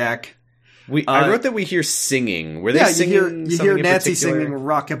time, Jack. I wrote that we hear singing. Were they singing? You hear Nancy singing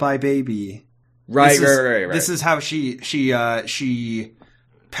 "Rockabye Baby." Right. This is how she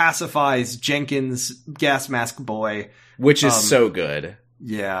pacifies Jenkins, gas mask boy, which is so good.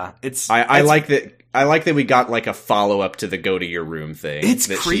 Yeah, I like that. I like that we got like a follow up to the go to your room thing.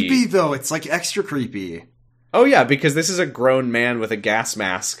 It's creepy though. It's like extra creepy. Oh yeah, because this is a grown man with a gas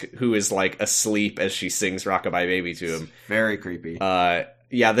mask who is like asleep as she sings "Rockabye Baby" to him. Very creepy.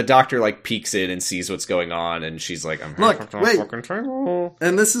 Yeah, the doctor like peeks in and sees what's going on, and she's like, "I'm fucking table."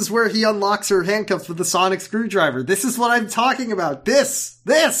 And this is where he unlocks her handcuffs with the sonic screwdriver. This is what I'm talking about. This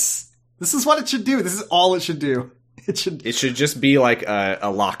is what it should do. This is all it should do. It should just be like a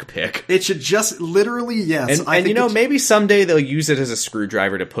lockpick. It should just literally, yes. And maybe someday they'll use it as a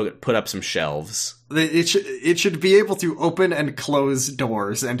screwdriver to put up some shelves. It should be able to open and close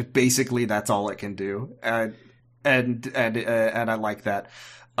doors, and basically that's all it can do. And I like that.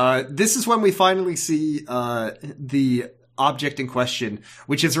 This is when we finally see the object in question,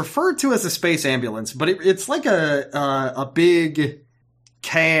 which is referred to as a space ambulance, but it's like a big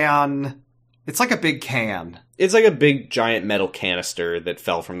can. It's like a big can. It's like a big giant metal canister that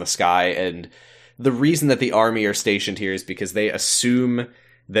fell from the sky, and the reason that the army are stationed here is because they assume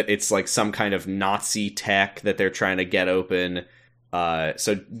that it's like some kind of Nazi tech that they're trying to get open.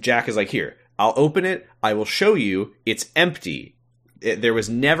 So Jack is like, here, I'll open it. I will show you. It's empty. There was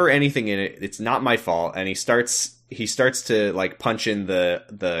never anything in it. It's not my fault. And he starts to like punch in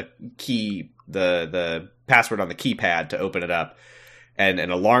the key, the password on the keypad to open it up. And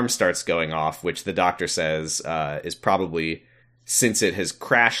an alarm starts going off, which the doctor says is probably, since it has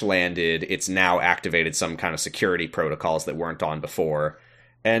crash landed, it's now activated some kind of security protocols that weren't on before.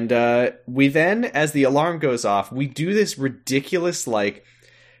 And we then, as the alarm goes off, we do this ridiculous like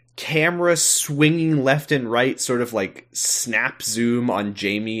camera swinging left and right, sort of like snap zoom on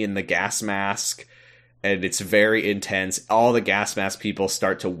Jamie in the gas mask, and it's very intense. All the gas mask people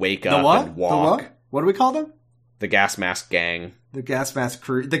start to wake up and walk. The what? What do we call them? The gas mask gang. The gas mask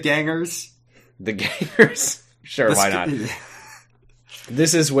crew. The gangers. The gangers. Sure, why not?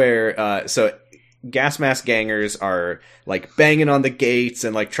 This is where so gas mask gangers are like banging on the gates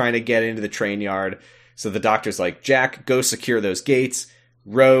and like trying to get into the train yard. So the doctor's like, Jack, go secure those gates.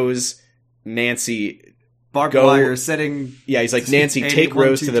 Rose, Nancy, barbed wire setting. Yeah, he's like, Nancy, take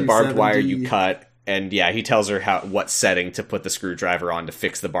Rose to the barbed wire you cut. And yeah, he tells her what setting to put the screwdriver on to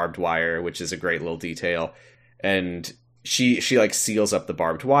fix the barbed wire, which is a great little detail. And she like seals up the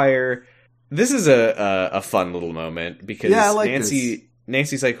barbed wire. This is a fun little moment because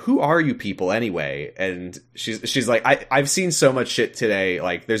Nancy's like, who are you people anyway? And she's like, I've seen so much shit today.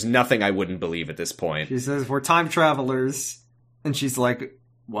 Like, there's nothing I wouldn't believe at this point. She says, we're time travelers. And she's like,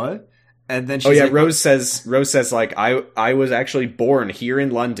 what? And then she's like, Rose says like, I was actually born here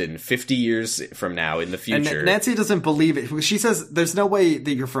in London 50 years from now in the future. And Nancy doesn't believe it. She says, there's no way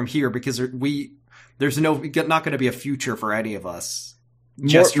that you're from here because there's not going to be a future for any of us.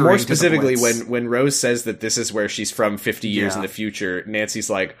 More specifically, when Rose says that this is where she's from 50 years in the future, Nancy's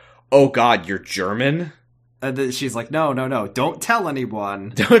like, oh God, you're German? And then she's like, no, don't tell anyone.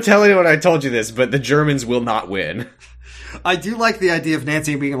 Don't tell anyone I told you this, but the Germans will not win. I do like the idea of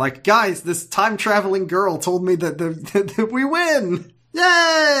Nancy being like, guys, this time-traveling girl told me that we win!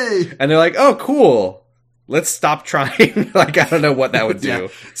 Yay! And they're like, oh, cool. Let's stop trying. Like, I don't know what that would do. Yeah,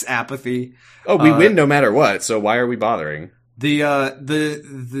 it's apathy. Oh, we win no matter what, so why are we bothering? The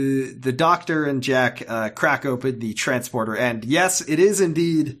doctor and Jack crack open the transporter, and yes, it is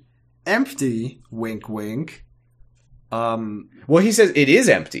indeed empty. Wink, wink. Well, he says it is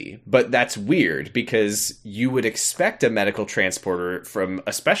empty, but that's weird because you would expect a medical transporter from,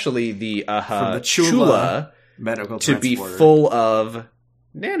 especially the from the Chula medical to be full of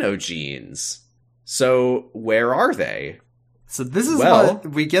nanogenes. So where are they? So this is what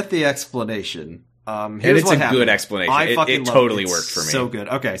we get the explanation. And Here's it's what a happened. good explanation. I It fucking totally love it. worked for me. So good.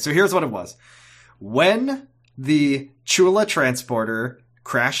 Okay, so here's what it was. When the Chula transporter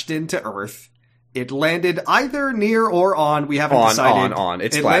crashed into Earth, it landed either near or on, we haven't decided. On.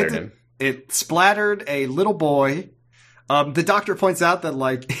 It splattered him. It splattered a little boy. The doctor points out that,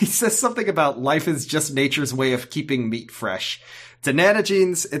 like, he says something about life is just nature's way of keeping meat fresh. To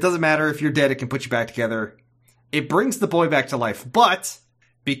nanogenes, it doesn't matter if you're dead, it can put you back together. It brings the boy back to life, but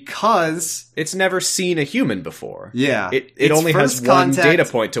because it's never seen a human before. Yeah. It only has one data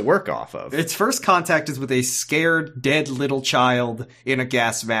point to work off of. Its first contact is with a scared, dead little child in a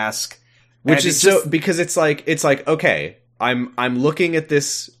gas mask. Which is because it's like, okay, I'm looking at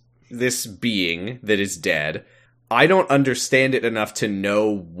this being that is dead. I don't understand it enough to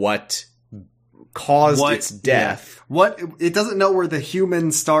know what caused its death. Yeah. It doesn't know where the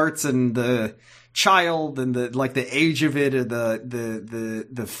human starts and the child and the age of it or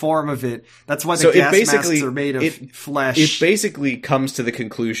the form of it. That's why the gas masks are made of flesh. It basically comes to the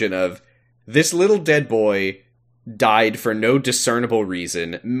conclusion of this little dead boy died for no discernible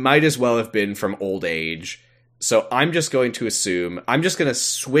reason, might as well have been from old age. So I'm just going to assume, I'm going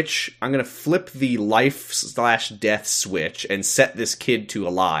to flip the life/death switch and set this kid to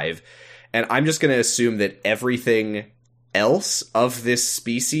alive. And I'm just going to assume that everything else of this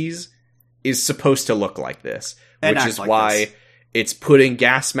species is supposed to look like this. Which is why it's putting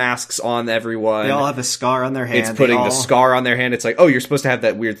gas masks on everyone. They all have a scar on their hand. It's putting the scar on their hand. It's like, oh, you're supposed to have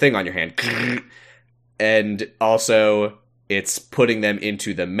that weird thing on your hand. And also, it's putting them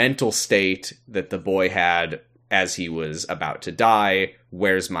into the mental state that the boy had as he was about to die.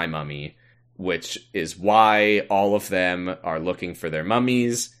 Where's my mummy? Which is why all of them are looking for their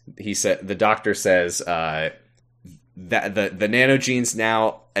mummies. The doctor says that the nanogenes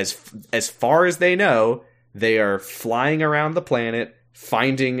now, as far as they know, they are flying around the planet,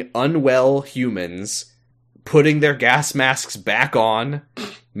 finding unwell humans, putting their gas masks back on,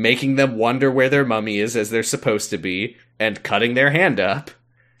 making them wonder where their mummy is as they're supposed to be, and cutting their hand up.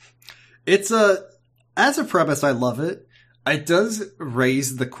 As a premise, I love it. It does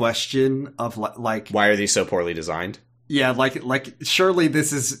raise the question of like, why are these so poorly designed? Yeah, like surely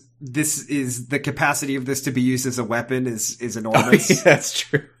this is the capacity of this to be used as a weapon is enormous. Oh, yeah, that's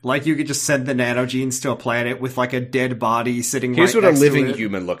true. Like you could just send the nanogenes to a planet with like a dead body sitting. Here's right what next a living to it.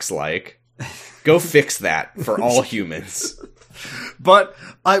 human looks like. Go fix that for all humans. But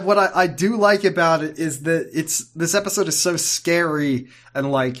what I do like about it is that this episode is so scary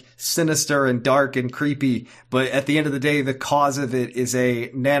and like sinister and dark and creepy. But at the end of the day, the cause of it is a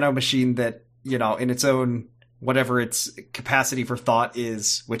nanomachine that, you know, in its own, whatever its capacity for thought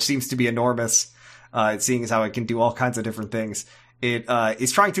is, which seems to be enormous, seeing as how it can do all kinds of different things. It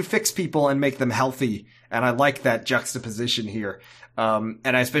is trying to fix people and make them healthy. And I like that juxtaposition here. And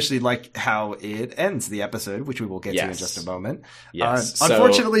I especially like how it ends the episode, which we will get to in just a moment. Yes.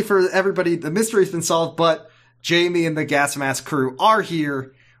 Unfortunately for everybody, the mystery's been solved, but Jamie and the gas mask crew are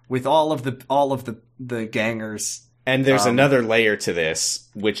here with all of the gangers. And there's another layer to this,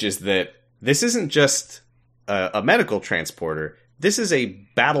 which is that this isn't just a medical transporter. This is a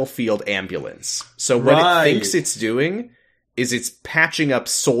battlefield ambulance. So what it thinks it's doing is it's patching up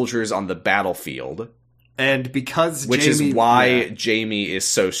soldiers on the battlefield. And because Which is why Jamie is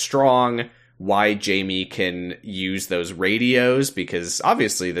so strong, why Jamie can use those radios, because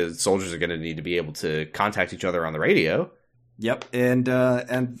obviously the soldiers are going to need to be able to contact each other on the radio. Yep, and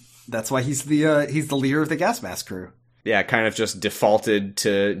that's why he's the leader of the gas mask crew. Yeah, kind of just defaulted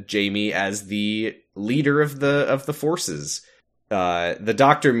to Jamie as the leader of the forces. The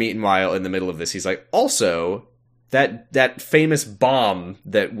doctor, meanwhile, in the middle of this, he's like, also, that famous bomb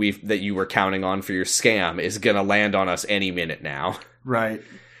that you were counting on for your scam is gonna land on us any minute now. Right.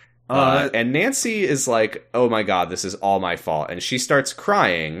 And Nancy is like, oh my god, this is all my fault. And she starts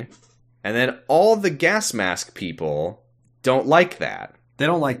crying, and then all the gas mask people don't like that. They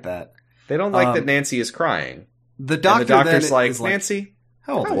don't like that. They don't like that Nancy is crying. The doctor's like, Nancy,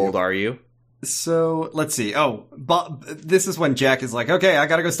 how old are you? So, let's see. Oh, this is when Jack is like, okay, I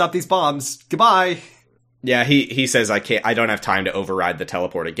gotta go stop these bombs. Goodbye. Yeah, he says, I don't have time to override the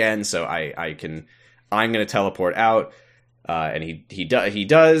teleport again, so I'm gonna teleport out. And he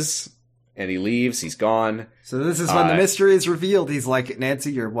does, and he leaves, he's gone. So this is when the mystery is revealed. He's like,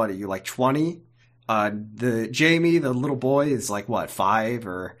 Nancy, are you like 20? The Jamie, the little boy, is like, what, 5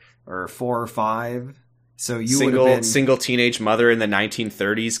 or 4 or 5? So you would have been... Single teenage mother in the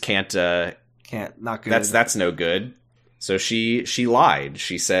 1930s can't, not good. That's no good. So she lied.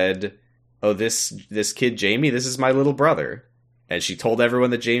 She said, oh, this kid Jamie, this is my little brother. And she told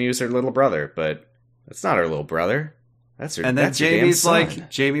everyone that Jamie was her little brother, but that's not her little brother. That's her. And then that's her damn Jamie's son. like,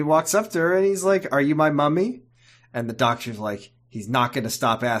 Jamie walks up to her and he's like, "Are you my mummy?" And the doctor's like, "He's not going to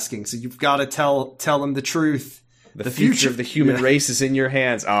stop asking, so you've got to tell him the truth. The future of the human race is in your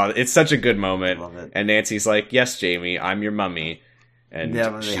hands." Oh, it's such a good moment. Love it. And Nancy's like, "Yes, Jamie, I'm your mummy." And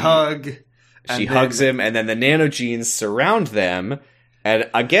they hug. She hugs him, and then the nanogenes surround them. And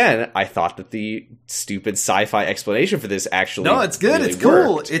again, I thought that the stupid sci-fi explanation for this actually No, it's good. really It's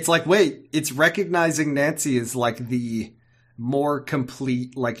cool. worked. It's like, wait, it's recognizing Nancy as like the more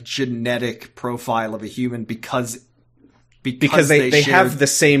complete, like, genetic profile of a human because they share- have the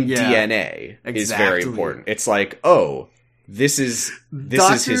same Yeah, DNA is very exactly. important. It's like, oh, this is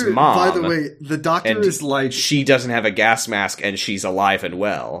his mom. By the way, the doctor and is like, she doesn't have a gas mask and she's alive and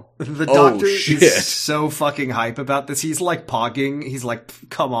well. the Oh, doctor shit. is so fucking hype about this. He's like pogging. He's like,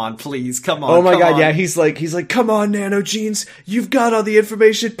 "Come on, please, come on." Oh my come god, on. yeah, he's like, "Come on, nanogenes, you've got all the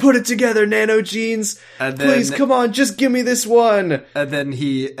information, put it together, nanogenes. And then- Please, come on, just give me this one." And then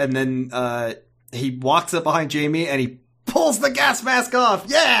he walks up behind Jamie and he pulls the gas mask off.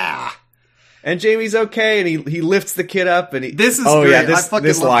 Yeah. And Jamie's okay, and he lifts the kid up, and This is oh great. yeah, I this fucking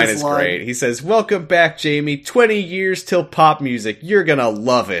this love line this is line. great. He says, "Welcome back, Jamie. 20 years till pop music. You're gonna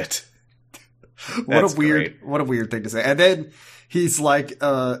love it." That's great. What a weird thing to say. And then he's like,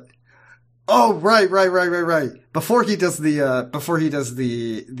 "Oh, right. Before he does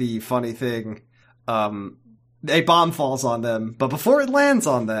the funny thing, a bomb falls on them, but before it lands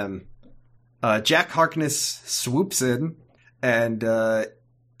on them, Jack Harkness swoops in and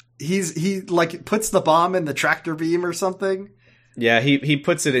he like puts the bomb in the tractor beam or something. Yeah, he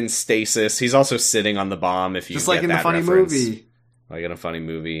puts it in stasis. He's also sitting on the bomb. If you Just get like in the that funny reference. movie. Like in a funny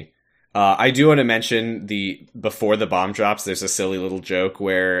movie. I do want to mention before the bomb drops, there's a silly little joke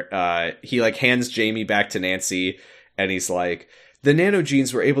where he like hands Jamie back to Nancy, and he's like, "The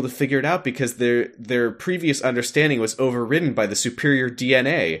nanogenes were able to figure it out because their previous understanding was overridden by the superior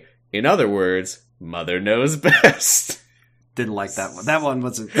DNA. In other words, Mother knows best." Didn't like that one. That one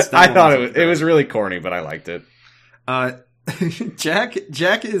wasn't. I thought it was really corny, but I liked it. Jack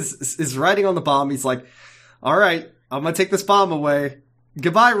is riding on the bomb. He's like, "All right, I'm gonna take this bomb away.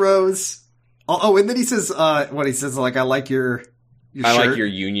 Goodbye, Rose." Oh, and then he says, what he says, like, "I like your shirt." I like your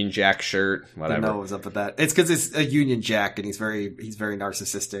Union Jack shirt. I Whatever. didn't know what was up with that. It's because it's a Union Jack, and he's very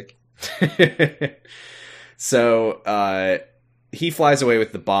narcissistic. So he flies away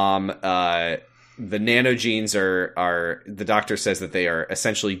with the bomb. The nanogenes are the doctor says that they are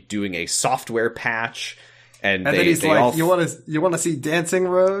essentially doing a software patch, and then he's like, all you want to see Dancing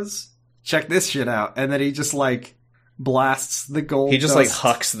Rose? Check this shit out. And then he just like blasts the gold. he just dust. like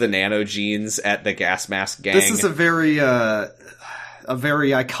hucks the nanogenes at the gas mask gang. This is a very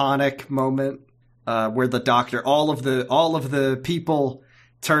iconic moment where the doctor, all of the people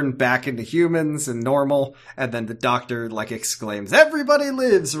turn back into humans and normal, and then the doctor like exclaims, "Everybody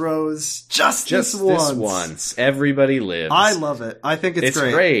lives, Rose. Just this once. Everybody lives." I love it. I think it's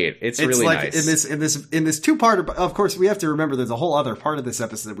great. It's really like nice. in this two-parter. But of course, we have to remember there's a whole other part of this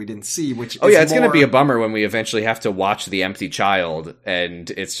episode that we didn't see. Which it's going to be a bummer when we eventually have to watch The Empty Child, and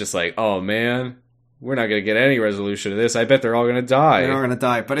it's just like, oh man, we're not going to get any resolution to this. I bet they're all going to die. They're all going to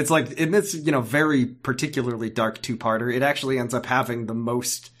die. But it's like, in this, very particularly dark two-parter, it actually ends up having the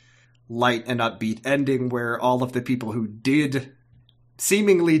most light and upbeat ending where all of the people who did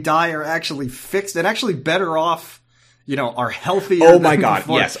seemingly die are actually fixed and actually better off, are healthier. Oh my god,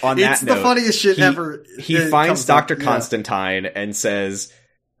 before. yes, on that note. It's the funniest shit ever. He finds Dr. Constantine and says,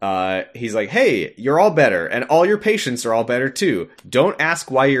 he's like, "Hey, you're all better, and all your patients are all better too. Don't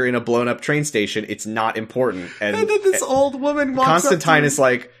ask why you're in a blown up train station. It's not important." And then this old woman walks Constantine up to is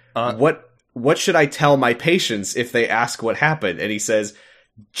like, what should I tell my patients if they ask what happened? And he says,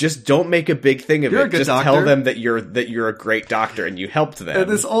 "Just don't make a big thing of You're it. a good Just doctor. tell them that you're a great doctor and you helped them." And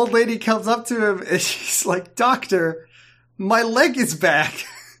this old lady comes up to him and she's like, "Doctor, my leg is back."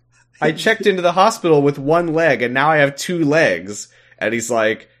 "I checked into the hospital with one leg and now I have two legs." And he's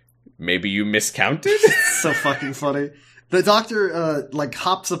like, "Maybe you miscounted?" So fucking funny. The doctor,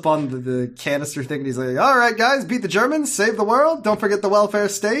 hops up on the canister thing and he's like, "All right, guys, beat the Germans, save the world, don't forget the welfare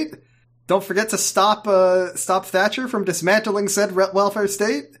state. Don't forget to stop Thatcher from dismantling said welfare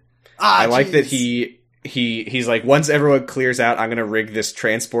state." I like that he's like, once everyone clears out, I'm going to rig this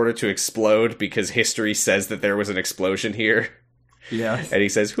transporter to explode because history says that there was an explosion here. Yeah. And he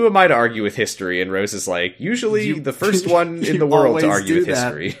says, "Who am I to argue with history?" And Rose is like, "Usually the first one in the world to argue with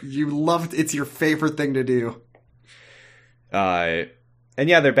history." It's your favorite thing to do. And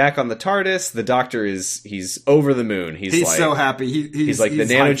yeah, they're back on the TARDIS. The doctor he's over the moon. He's like, so happy. He's like, the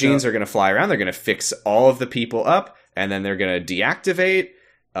nanogenes are going to fly around. They're going to fix all of the people up, and then they're going to deactivate.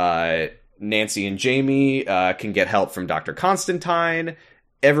 Nancy and Jamie can get help from Dr. Constantine.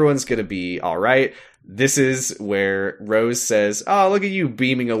 Everyone's gonna be all right. This is where Rose says, "Oh, look at you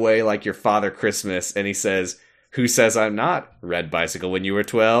beaming away like your Father Christmas," and he says, "Who says I'm not? Red bicycle when you were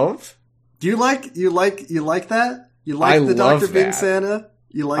 12." Do you like that? You like the Doctor being Santa?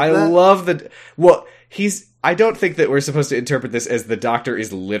 You like that? I love the. Well, I don't think that we're supposed to interpret this as the Doctor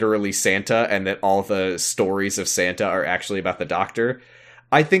is literally Santa and that all the stories of Santa are actually about the Doctor.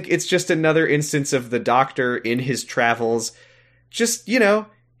 I think it's just another instance of the Doctor in his travels. Just,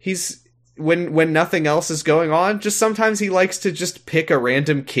 he's when nothing else is going on, just sometimes he likes to just pick a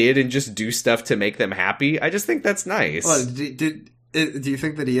random kid and just do stuff to make them happy. I just think that's nice. Well, do you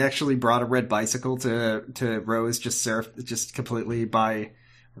think that he actually brought a red bicycle to Rose just completely by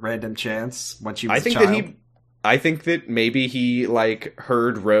random chance when she was a child? I think that maybe he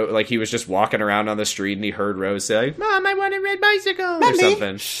heard Rose, he was just walking around on the street and he heard Rose say, "Mom, I want a red bicycle," Mommy, or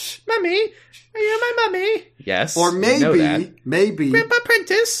something. Shh, Mommy, are you my mommy? Yes. Or maybe Grandpa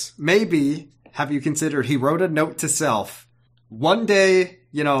Prentice. Maybe have you considered he wrote a note to self? One day,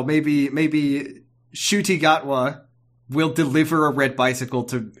 maybe Shuti Gatwa will deliver a red bicycle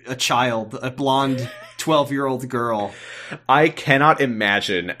to a child, a blonde 12-year-old girl. I cannot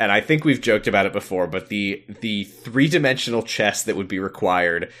imagine, and I think we've joked about it before, but the three-dimensional chess that would be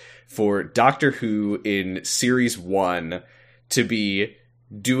required for Doctor Who in Series 1 to be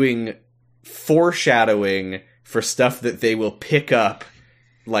doing foreshadowing for stuff that they will pick up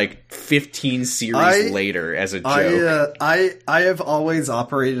 15 series later as a joke. I have always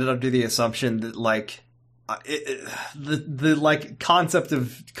operated under the assumption that the concept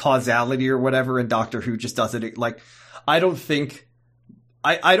of causality or whatever in Doctor Who just doesn't I don't think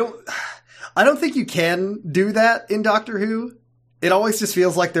you can do that in Doctor Who. It always just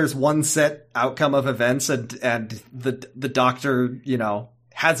feels like there's one set outcome of events and the Doctor,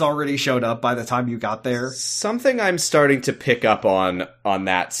 has already showed up by the time you got there. Something I'm starting to pick up on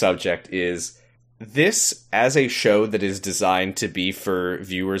that subject is this, as a show that is designed to be for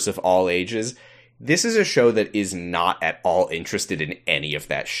viewers of all ages, this is a show that is not at all interested in any of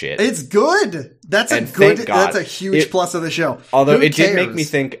that shit. It's good. That's a huge plus of the show. Although it did make me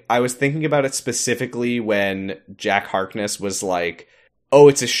think, I was thinking about it specifically when Jack Harkness was like, "Oh,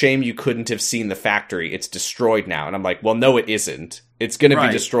 it's a shame you couldn't have seen the factory. It's destroyed now." And I'm like, well, no, it isn't. It's going to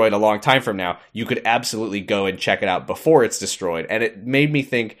be destroyed a long time from now. You could absolutely go and check it out before it's destroyed. And it made me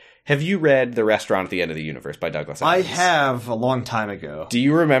think, have you read The Restaurant at the End of the Universe by Douglas Adams? I have, a long time ago. Do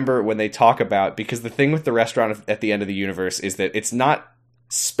you remember when they talk about, because the thing with The Restaurant at the End of the Universe is that it's not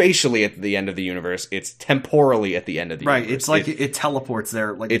spatially at the end of the universe, it's temporally at the end of the universe. Right, it's like it teleports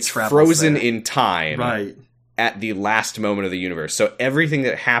there, it's frozen there in time. Right. At the last moment of the universe. So everything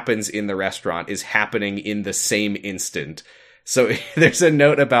that happens in the restaurant is happening in the same instant. So there's a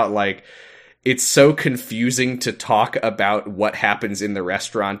note about it's so confusing to talk about what happens in the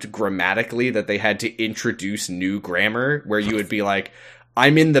restaurant grammatically that they had to introduce new grammar where you would be like,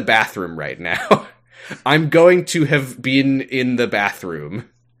 "I'm in the bathroom right now. I'm going to have been in the bathroom."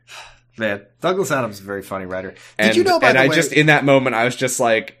 Man, Douglas Adams is a very funny writer. Did you know, by the way... just, in that moment, I was just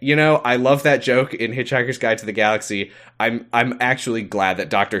like, I love that joke in Hitchhiker's Guide to the Galaxy. I'm actually glad that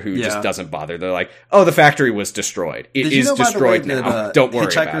Doctor Who just doesn't bother. They're like, "Oh, the factory was destroyed. It is destroyed now. Don't worry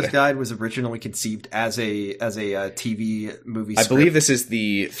about it." Hitchhiker's Guide was originally conceived as a TV movie script. I believe this is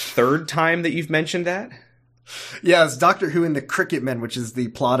the third time that you've mentioned that. Yeah, it's Doctor Who and the Cricket Men, which is the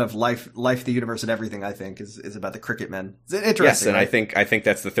plot of Life, the Universe, and Everything, I think, is about the Cricket Men. It's interesting. Yes, and right? I think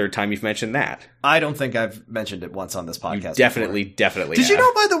that's the third time you've mentioned that. I don't think I've mentioned it once on this podcast. You definitely Did you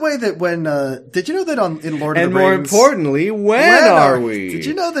know, by the way, that when did you know that in Lord of the Rings, and more importantly, when are we? Did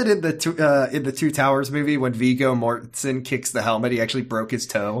you know that in the Two Towers movie, when Viggo Mortensen kicks the helmet, he actually broke his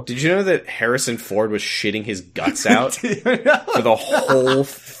toe? Did you know that Harrison Ford was shitting his guts out for the whole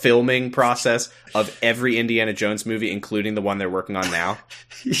filming process of every Indiana Jones movie, including the one they're working on now?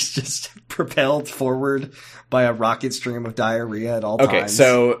 He's just propelled forward by a rocket stream of diarrhea at all times.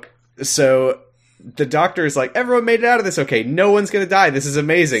 Okay, so the Doctor is like, "Everyone made it out of this okay. No one's gonna die. This is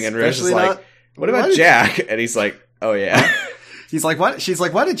amazing." And Rose is like, "What about Jack?" And he's like, "Oh yeah." He's like, "What?" She's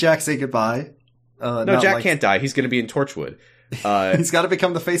like, "Why did Jack say goodbye?" No, Jack can't die. He's gonna be in Torchwood. He's got to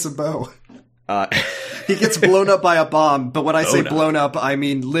become the face of Bo. He gets blown up by a bomb, but when I say blown up, I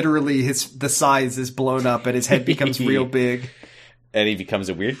mean literally the size is blown up and his head becomes real big. And he becomes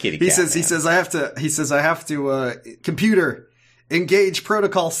a weird kitty cat. He says I have to computer engage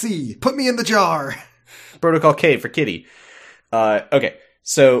protocol C. Put me in the jar. Protocol K for kitty. Okay.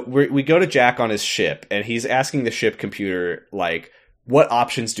 So we go to Jack on his ship and he's asking the ship computer what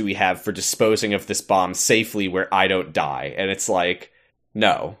options do we have for disposing of this bomb safely where I don't die? And it's like,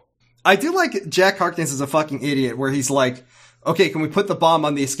 no. I do like Jack Harkness is a fucking idiot where he's like, okay, can we put the bomb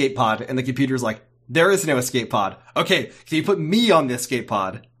on the escape pod? And the computer's like, there is no escape pod. Okay, can you put me on the escape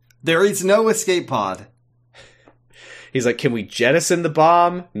pod? There is no escape pod. He's like, can we jettison the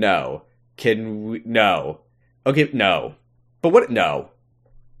bomb? No. Can we? No. Okay, no. But what? No.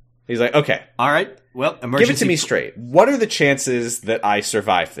 He's like, okay. All right. Well, emergency. Give it to me straight. What are the chances that I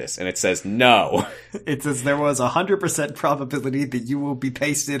survive this? And it says no. It says there was 100% probability that you will be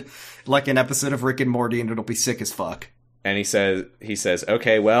pasted like an episode of Rick and Morty and it'll be sick as fuck. And he says,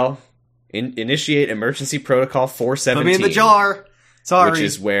 okay, well, initiate emergency protocol 417. Put me in the jar. Sorry. Which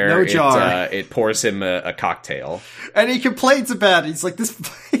is where it pours him a cocktail. And he complains about it. He's like,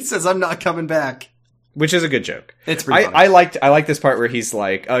 he says, I'm not coming back. Which is a good joke. It's pretty funny. I like this part where he's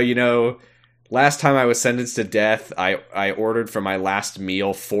like, oh, last time I was sentenced to death, I ordered for my last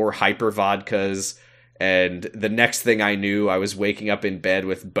meal 4 hyper vodkas, and the next thing I knew, I was waking up in bed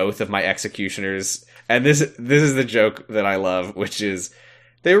with both of my executioners. And this is the joke that I love, which is,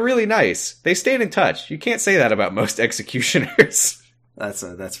 they were really nice. They stayed in touch. You can't say that about most executioners.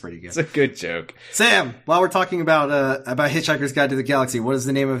 That's pretty good. It's a good joke. Sam, while we're talking about Hitchhiker's Guide to the Galaxy, what is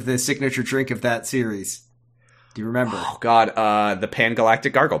the name of the signature drink of that series? Do you remember? Oh, God. The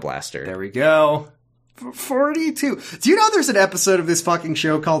Pan-Galactic Gargle Blaster. There we go. 42. Do you know there's an episode of this fucking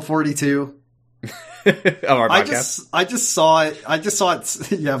show called 42? Of our podcast? I just saw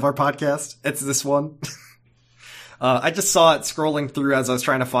it. Yeah, of our podcast. It's this one. I just saw it scrolling through as I was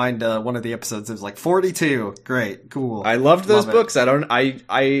trying to find one of the episodes. It was like 42. Great. Cool. I loved those books. I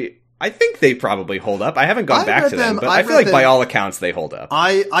think they probably hold up. I haven't gone back to them, but I feel like by all accounts they hold up.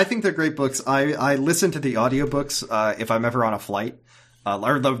 I think they're great books. I listen to the audiobooks if I'm ever on a flight.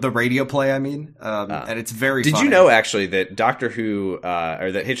 Or the radio play, I mean. And it's very funny. Did you know, actually, that Doctor Who,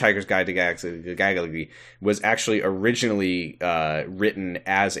 or that Hitchhiker's Guide to the Galaxy was actually originally written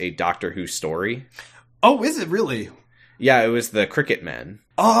as a Doctor Who story? Oh, is it really? Yeah, it was the Cricket Men.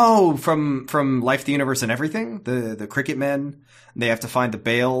 Oh, from Life, the Universe, and Everything? The Cricket Men. They have to find the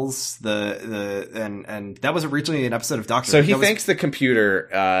bales, and that was originally an episode of Doctor Who. So he thanks the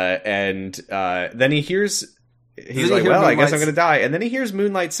computer, and then he hears... He's like, well, I guess I'm going to die. And then he hears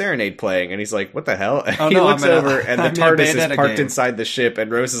Moonlight Serenade playing, and he's like, what the hell? And he looks over, and the TARDIS is parked inside the ship,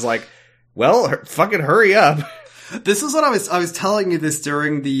 and Rose is like, well, fucking hurry up. This is what I was telling you this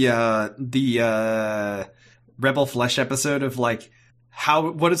during the Rebel Flesh episode of like,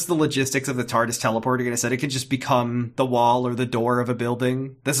 what is the logistics of the TARDIS teleporting? And I said it could just become the wall or the door of a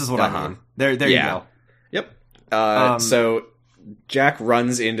building. This is what I mean. There you go. Yep. So Jack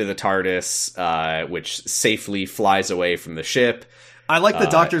runs into the TARDIS, which safely flies away from the ship. I like the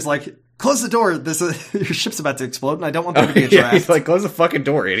doctor's like, close the door. Your ship's about to explode, and I don't want there to be a draft. He's like, close the fucking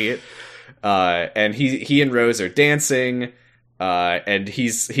door, idiot. And he and Rose are dancing, and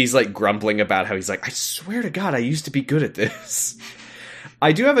he's like grumbling about how he's like, I swear to God, I used to be good at this.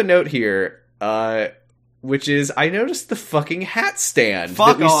 I do have a note here, which is, I noticed the fucking hat stand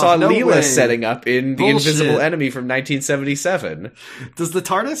that we saw Leela setting up in The Invisible Enemy from 1977. Does the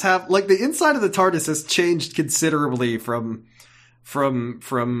TARDIS have, like, the inside of the TARDIS has changed considerably from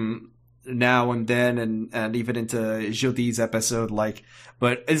now and then and even into Jodie's episode, like,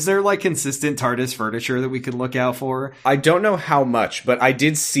 but is there like consistent TARDIS furniture that we could look out for? I don't know how much, but I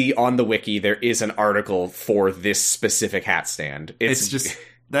did see on the wiki there is an article for this specific hat stand. It's just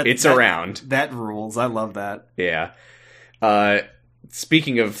it's around. That rules. I love that. Yeah.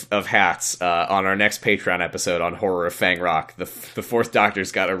 Speaking of hats, on our next Patreon episode on Horror of Fang Rock, the Fourth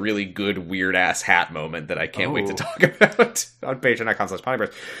Doctor's got a really good weird ass hat moment that I can't wait to talk about on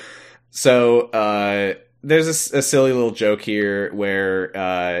patreon.com/pottyverse. So, there's a silly little joke here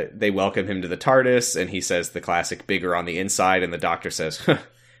where they welcome him to the TARDIS, and he says the classic bigger on the inside, and the Doctor says,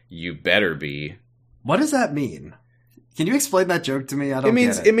 you better be. What does that mean? Can you explain that joke to me? I don't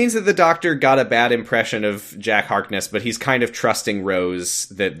get it. It means that the Doctor got a bad impression of Jack Harkness, but he's kind of trusting Rose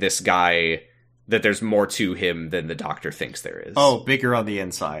that this guy, that there's more to him than the Doctor thinks there is. Oh, bigger on the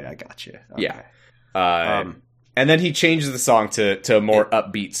inside. I got you. Okay. Yeah. And then he changes the song to a more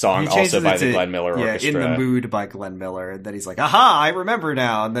upbeat song, also by the Glenn Miller Orchestra. In the Mood by Glenn Miller. And then he's like, aha, I remember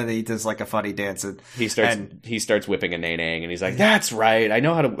now. And then he does like a funny dance. And he starts whipping a nay-nang, and he's like, that's right. I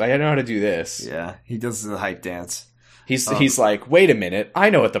know how to do this. Yeah. He does the hype dance. He's like, wait a minute. I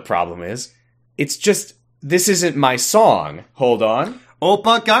know what the problem is. It's just, this isn't my song. Hold on.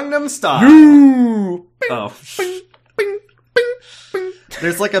 Oppa Gangnam Style. Oh.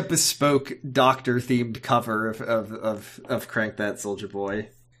 There's like a bespoke Doctor-themed cover of Crank That Soldier Boy.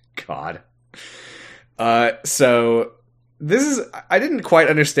 God. So I didn't quite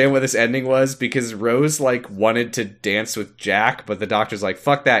understand what this ending was, because Rose, like, wanted to dance with Jack, but the doctor's like,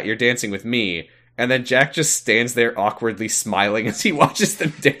 fuck that, you're dancing with me. And then Jack just stands there awkwardly smiling as he watches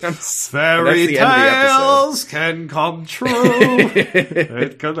them dance. Fairy tales can come true.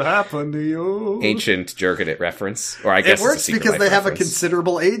 It could happen to you. Ancient Jerkadit reference. Or I guess it works because they have a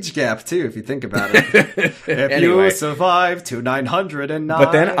considerable age gap, too, if you think about it. If Anyway. you survive to 909.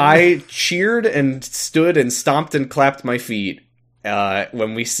 But then I cheered and stood and stomped and clapped my feet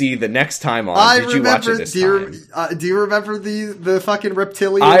when we see the next time on. Did you watch it this time? Do you remember the fucking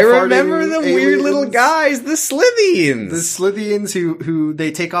reptilian? I remember the weird little guys, the Slithians. The Slithians who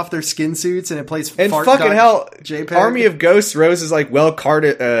they take off their skin suits and it plays and fart fucking hell, JPEG. Army of Ghosts. Rose is like, well,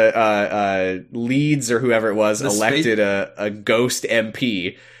 Leeds or whoever it was elected a ghost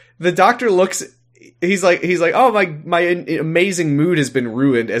MP. The doctor looks. He's like, oh, my amazing mood has been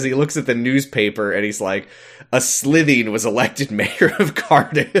ruined, as he looks at the newspaper and he's like, a Slithian was elected mayor of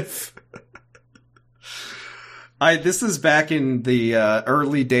Cardiff. This is back in the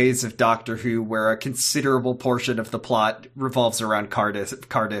early days of Doctor Who, where a considerable portion of the plot revolves around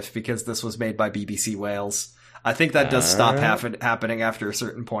Cardiff, because this was made by BBC Wales. I think that does stop happening after a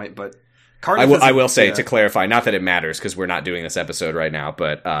certain point, but Cardiff I will say, to clarify, not that it matters, because we're not doing this episode right now,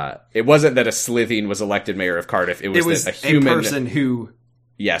 but it wasn't that a Slithian was elected mayor of Cardiff. It was that a human person who...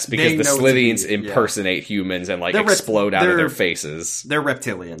 Yes, because the Slithians impersonate humans and, like, explode out of their faces. They're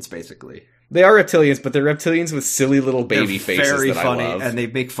reptilians, basically. They are reptilians, but they're reptilians with silly little baby faces very that funny, I love. And they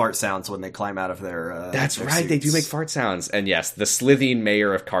make fart sounds when they climb out of their That's their right, suits. they do make fart sounds. And yes, the Slithian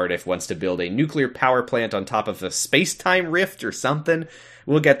mayor of Cardiff wants to build a nuclear power plant on top of a space-time rift or something.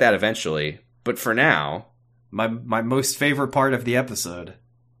 We'll get that eventually. But for now... My most favorite part of the episode.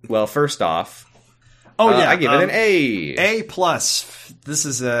 Well, first off... I give it an A. A+. This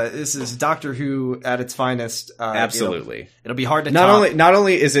is Doctor Who at its finest. Absolutely. It'll be hard to top. Not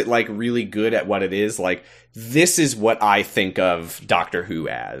only is it, like, really good at what it is, like, this is what I think of Doctor Who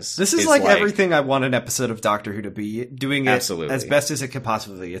as. This is like everything I want an episode of Doctor Who to be, doing it as best as it can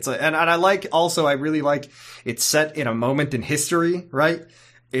possibly be. It's like, and I like, also, I really like, it's set in a moment in history, right?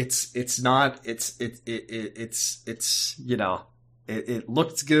 It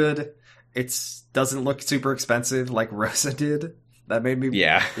looks good. It doesn't look super expensive like Rosa did. That made me...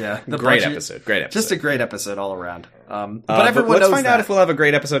 Yeah. Great episode. Just a great episode all around. But everyone let's find out if we'll have a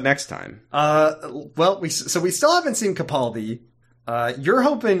great episode next time. Well, we still haven't seen Capaldi. You're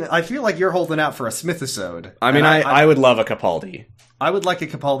hoping... I feel like you're holding out for a Smithisode. I mean, I would love a Capaldi. I would like a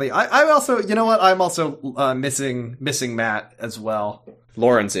Capaldi. I also... You know what? I'm also missing Matt as well.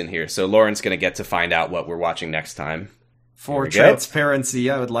 Lauren's in here, so Lauren's going to get to find out what we're watching next time. For transparency,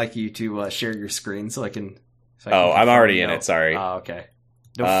 I would like you to share your screen so I can... I'm already in it, sorry. Oh, okay.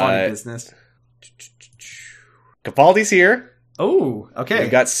 No funny business. Capaldi's here. Oh, okay. We've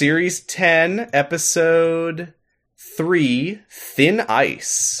got Series 10, Episode 3, Thin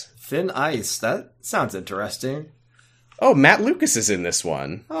Ice. Thin Ice, that sounds interesting. Oh, Matt Lucas is in this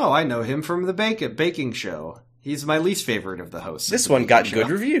one. Oh, I know him from the baking show. He's my least favorite of the hosts. This one got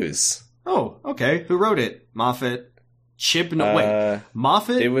good reviews. Oh, okay. Who wrote it? Moffat?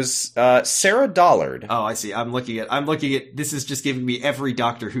 Moffat? It was Sarah Dollard. Oh, I see. I'm looking at this is just giving me every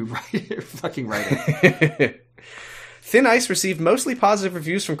Doctor Who fucking writing. Thin Ice received mostly positive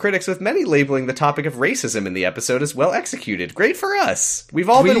reviews from critics, with many labeling the topic of racism in the episode as well executed. Great for us. We've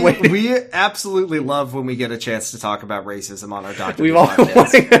all been waiting. We absolutely love when we get a chance to talk about racism on our Doctor Who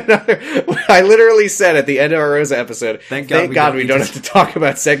podcast. I literally said at the end of our Rosa episode, thank God we don't have to talk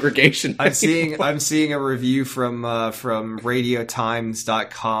about segregation anymore. I'm seeing a review from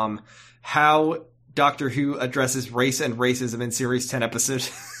radiotimes.com how Doctor Who addresses race and racism in Series 10 episode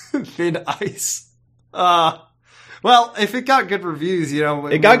Thin Ice. Well, if it got good reviews,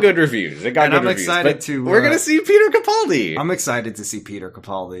 it got good reviews. I'm excited to. We're gonna see Peter Capaldi. I'm excited to see Peter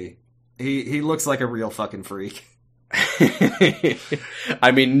Capaldi. He looks like a real fucking freak.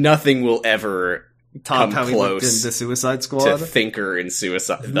 I mean, nothing will ever come how close he looked in the Suicide Squad. To Thinker in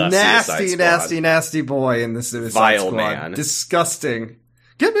Suicide. Nasty boy in the Suicide Vile Squad. Man. Disgusting.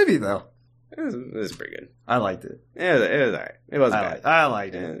 Good movie though. It was pretty good. I liked it. It was alright. It wasn't bad. I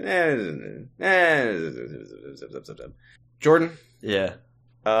liked it. Jordan? Yeah.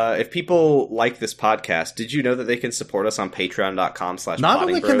 If people like this podcast, did you know that they can support us on patreon.com/pottingbros? Not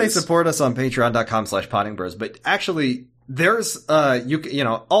only can they support us on patreon.com/pottingbros, but actually there's,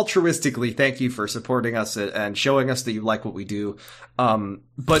 altruistically, thank you for supporting us and showing us that you like what we do.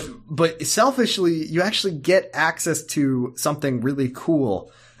 But selfishly, you actually get access to something really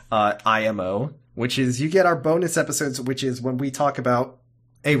cool. IMO, which is you get our bonus episodes, which is when we talk about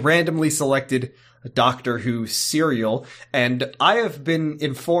a randomly selected Doctor Who serial, and I have been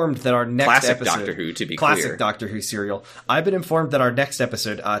informed that our next classic episode... Doctor Who, to be classic clear. Doctor Who serial. I've been informed that our next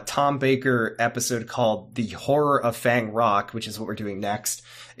episode, Tom Baker episode called The Horror of Fang Rock, which is what we're doing next,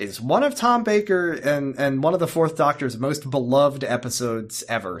 is one of Tom Baker and one of the Fourth Doctor's most beloved episodes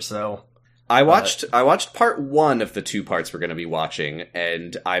ever, so... I watched part 1 of the 2 parts we're going to be watching,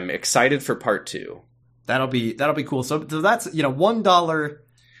 and I'm excited for part 2. That'll be cool. So that's, $1.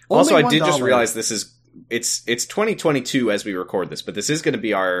 Also, I $1. did just realize it's 2022 as we record this, but this is going to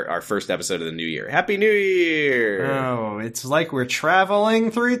be our first episode of the new year. Happy New Year! Oh, it's like we're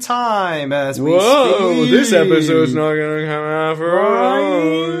traveling through time as we Whoa, speak. this episode's not going to come out for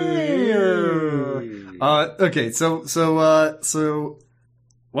okay, so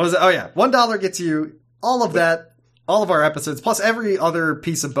what was it? Oh yeah, $1 gets you all of that, all of our episodes, plus every other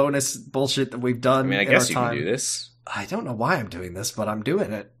piece of bonus bullshit that we've done. I mean, I guess you can do this. I don't know why I'm doing this, but I'm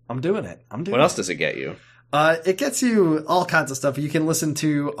doing it. What else does it get you? It gets you all kinds of stuff. You can listen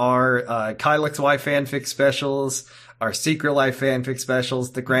to our Kylix Y fanfic specials, our Secret Life fanfic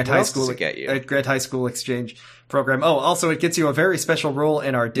specials, the Grant High School Grant High School exchange program. Oh, also it gets you a very special role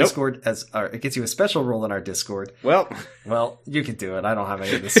in our Discord it gets you a special role in our Discord. Well, you can do it. I don't have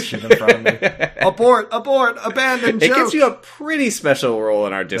any of this shit in front of me. Abort, abandon joke. It gets you a pretty special role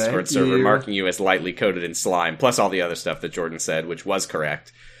in our Discord Thank server, you. marking you as lightly coated in slime, plus all the other stuff that Jordan said, which was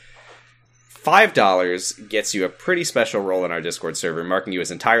correct. $5 gets you a pretty special role in our Discord server, marking you as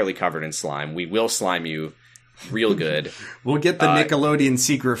entirely covered in slime. We will slime you real good. We'll get the Nickelodeon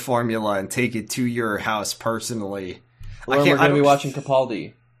secret formula and take it to your house personally. We're going to be watching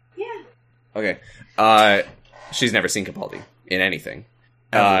Capaldi. Yeah. Okay. She's never seen Capaldi in anything.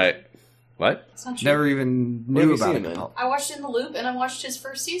 What? It's not true. Never even Where have knew you about seen it. him in? I watched it in the loop, and I watched his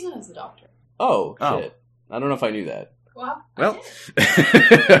first season as the Doctor. Oh, Oh. shit. I don't know if I knew that. Well, Well,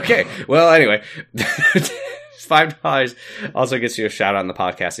 okay. Well, anyway, $5 also gets you a shout out on the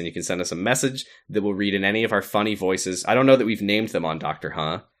podcast, and you can send us a message that we'll read in any of our funny voices. I don't know that we've named them on Doctor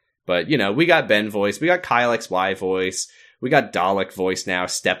Huh, but we got Ben voice, we got Kyle XY voice, we got Dalek voice now,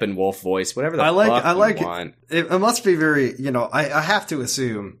 Steppenwolf voice, whatever the fuck you want. It must be very, I have to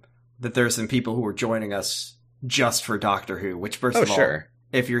assume that there's some people who are joining us just for Doctor Who, which first of all, sure.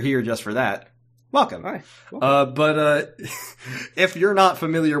 If you're here just for that, welcome. Hi. But if you're not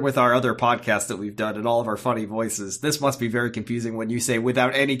familiar with our other podcasts that we've done and all of our funny voices, this must be very confusing when you say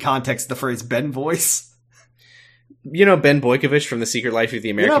without any context the phrase Ben voice. Ben Boykovich from The Secret Life of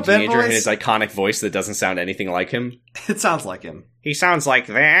the American Teenager voice? and his iconic voice that doesn't sound anything like him. It sounds like him. He sounds like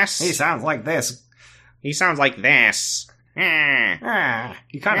this. He sounds like this. He sounds like this. He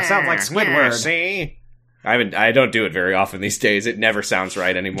kind of sounds like Squidward. See? I don't do it very often these days. It never sounds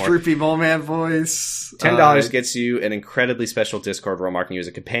right anymore. Droopy Mole Man voice. $10 gets you an incredibly special Discord role, marking you as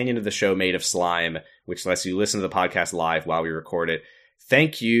a companion of the show made of slime, which lets you listen to the podcast live while we record it.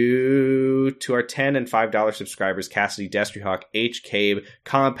 Thank you to our $10 and $5 subscribers: Cassidy, Destryhawk, H. Cabe,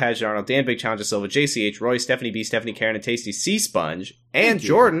 Colin Padgett Arnold, Dan Big Challenger Silva, JCH, Roy, Stephanie B, Stephanie Karen, and Tasty Sea Sponge, and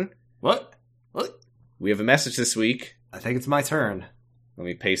Jordan. What? We have a message this week. I think it's my turn. Let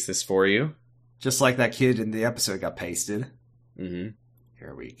me paste this for you. Just like that kid in the episode got pasted. Mm-hmm.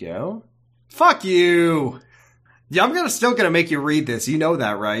 Here we go. Fuck you! Yeah, I'm still gonna make you read this. You know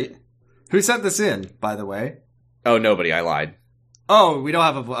that, right? Who sent this in, by the way? Oh, nobody. I lied. Oh, we don't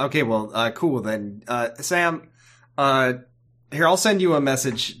have a... Okay, well, cool then. Sam, here, I'll send you a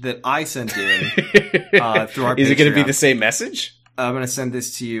message that I sent in through our Is it going to be Patreon. the same message? I'm going to send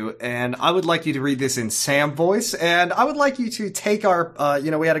this to you, and I would like you to read this in Sam voice, and I would like you to take our,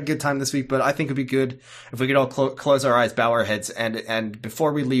 we had a good time this week, but I think it'd be good if we could all close our eyes, bow our heads, and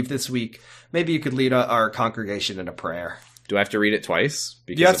before we leave this week, maybe you could lead our congregation in a prayer. Do I have to read it twice?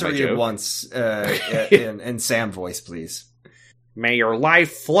 You have to read joke? it once, in Sam voice, please. May your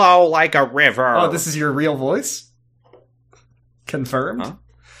life flow like a river. Oh, this is your real voice? Confirmed? Huh?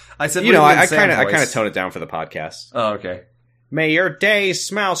 I said, I kind of tone it down for the podcast. Oh, okay. May your days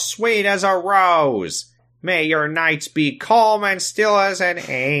smell sweet as a rose. May your nights be calm and still as an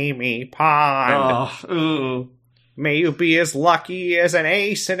Amy pond. Oh, ooh. May you be as lucky as an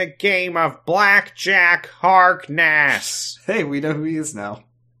ace in a game of blackjack Harkness. Hey, we know who he is now.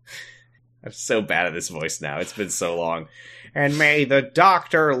 I'm so bad at this voice now. It's been so long. And may the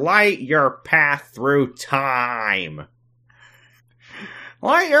Doctor light your path through time.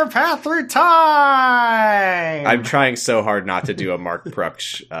 Light your path through time! I'm trying so hard not to do a Mark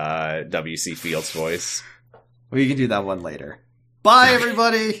Pruksch, W.C. Fields voice. Well, you can do that one later. Bye,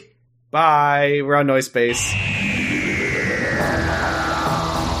 everybody! Bye. We're on Noise Space.